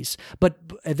masterpiece, but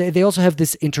they also have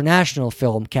this international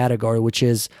film category, which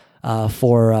is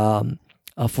for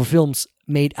films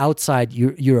made outside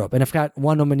Europe. And I've got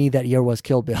one nominee that year was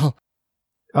Kill Bill.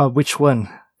 Which one?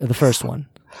 The first one.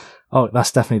 Oh,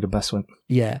 that's definitely the best one.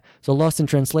 Yeah. So Lost in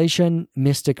Translation,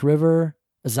 Mystic River,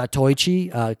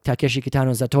 Zatoichi, Takeshi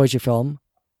Kitano's Zatoichi film.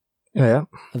 Yeah.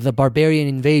 The Barbarian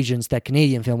Invasions, that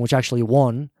Canadian film, which actually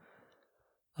won.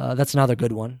 That's another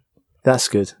good one. That's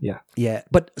good, yeah. Yeah,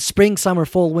 but Spring, Summer,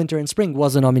 Fall, Winter, and Spring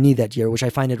was a nominee that year, which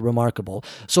I find it remarkable.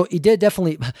 So it did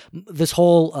definitely, this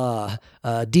whole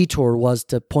detour was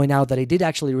to point out that it did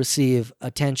actually receive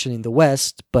attention in the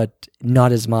West, but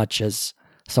not as much as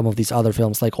some of these other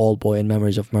films like Old Boy and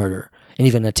Memories of Murder, and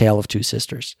even A Tale of Two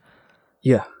Sisters.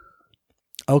 Yeah.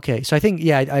 Okay, so I think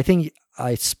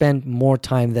I spent more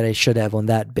time than I should have on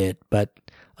that bit, but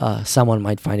someone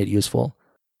might find it useful.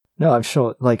 No, I'm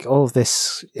sure, like, all of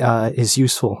this is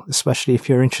useful, especially if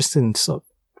you're interested in sort of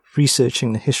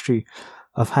researching the history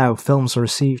of how films are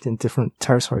received in different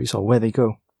territories or where they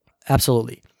go.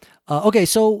 Absolutely. Okay,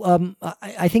 so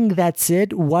I think that's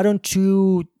it. Why don't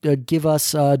you give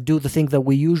us, do the thing that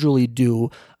we usually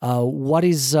do? What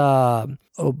is,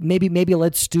 maybe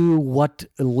let's do what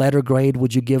letter grade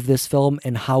would you give this film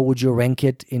and how would you rank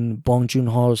it in Bong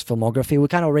Joon-ho's filmography? We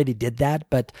kind of already did that,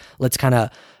 but let's kind of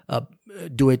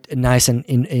do it nice and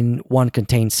in one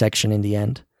contained section in the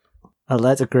end. A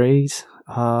letter grade,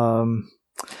 A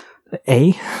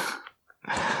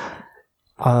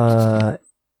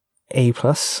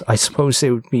plus. I suppose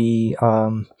it would be,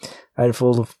 out of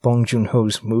all of Bong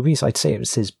Joon-ho's movies, I'd say it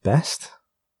was his best.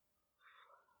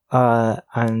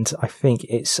 And I think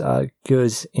it's a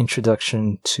good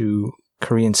introduction to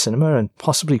Korean cinema and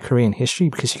possibly Korean history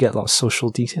because you get a lot of social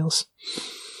details.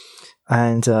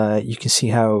 And you can see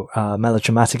how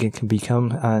melodramatic it can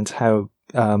become and how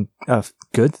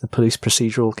good the police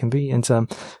procedural can be. And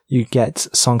you get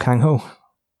Song Kang-ho.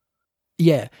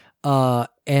 Yeah.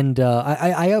 And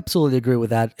I absolutely agree with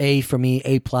that. A for me,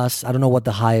 A plus. I don't know what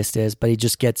the highest is, but it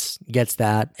just gets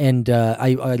that. And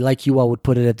I like you, I would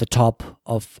put it at the top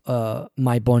of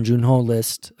my Bong Joon-ho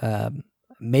list.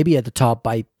 Maybe at the top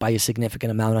by a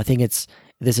significant amount. I think this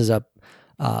is a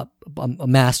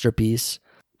masterpiece.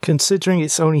 Considering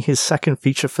it's only his second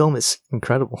feature film, it's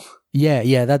incredible.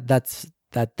 Yeah, that's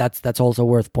also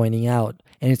worth pointing out.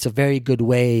 And it's a very good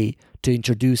way to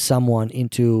introduce someone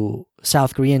into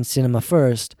South Korean cinema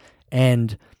first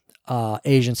and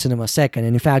Asian cinema second.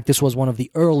 And in fact, this was one of the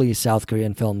early South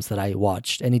Korean films that I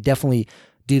watched, and it definitely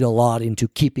did a lot into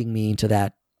keeping me into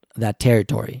that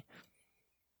territory.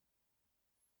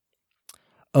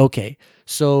 Okay,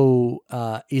 so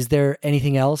is there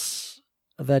anything else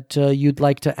that you'd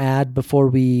like to add before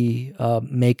we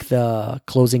make the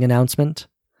closing announcement?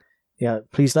 Yeah,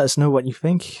 please let us know what you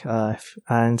think,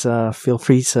 and feel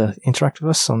free to interact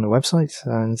with us on the website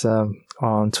and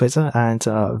on Twitter, and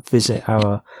visit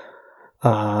our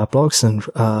blogs and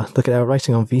look at our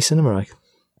writing on V-Cinema.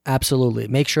 Absolutely.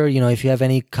 Make sure, if you have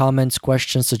any comments,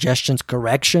 questions, suggestions,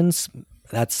 corrections,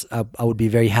 that's I would be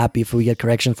very happy if we get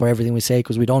correction for everything we say,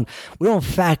 because we don't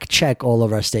fact check all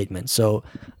of our statements. So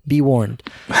be warned.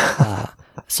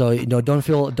 So don't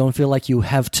feel like you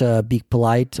have to be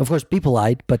polite. Of course, be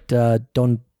polite, but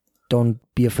don't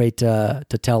be afraid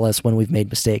to tell us when we've made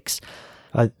mistakes.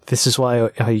 This is why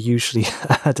I usually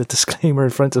add a disclaimer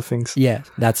in front of things. Yeah,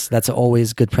 that's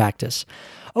always good practice.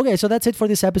 Okay, so that's it for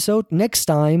this episode. Next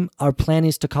time, our plan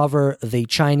is to cover the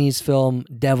Chinese film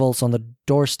Devils on the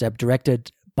Doorstep,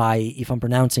 directed by, if I'm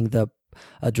pronouncing the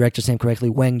director's name correctly,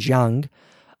 Wang Jiang.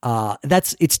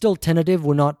 It's still tentative.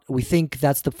 We think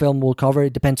that's the film we'll cover.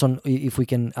 It depends on if we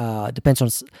can.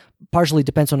 Partially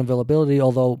depends on availability.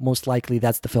 Although most likely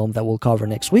that's the film that we'll cover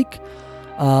next week.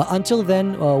 Until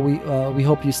then, we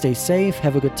hope you stay safe,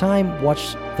 have a good time,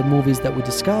 watch the movies that we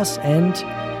discuss, and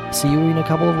see you in a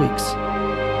couple of weeks.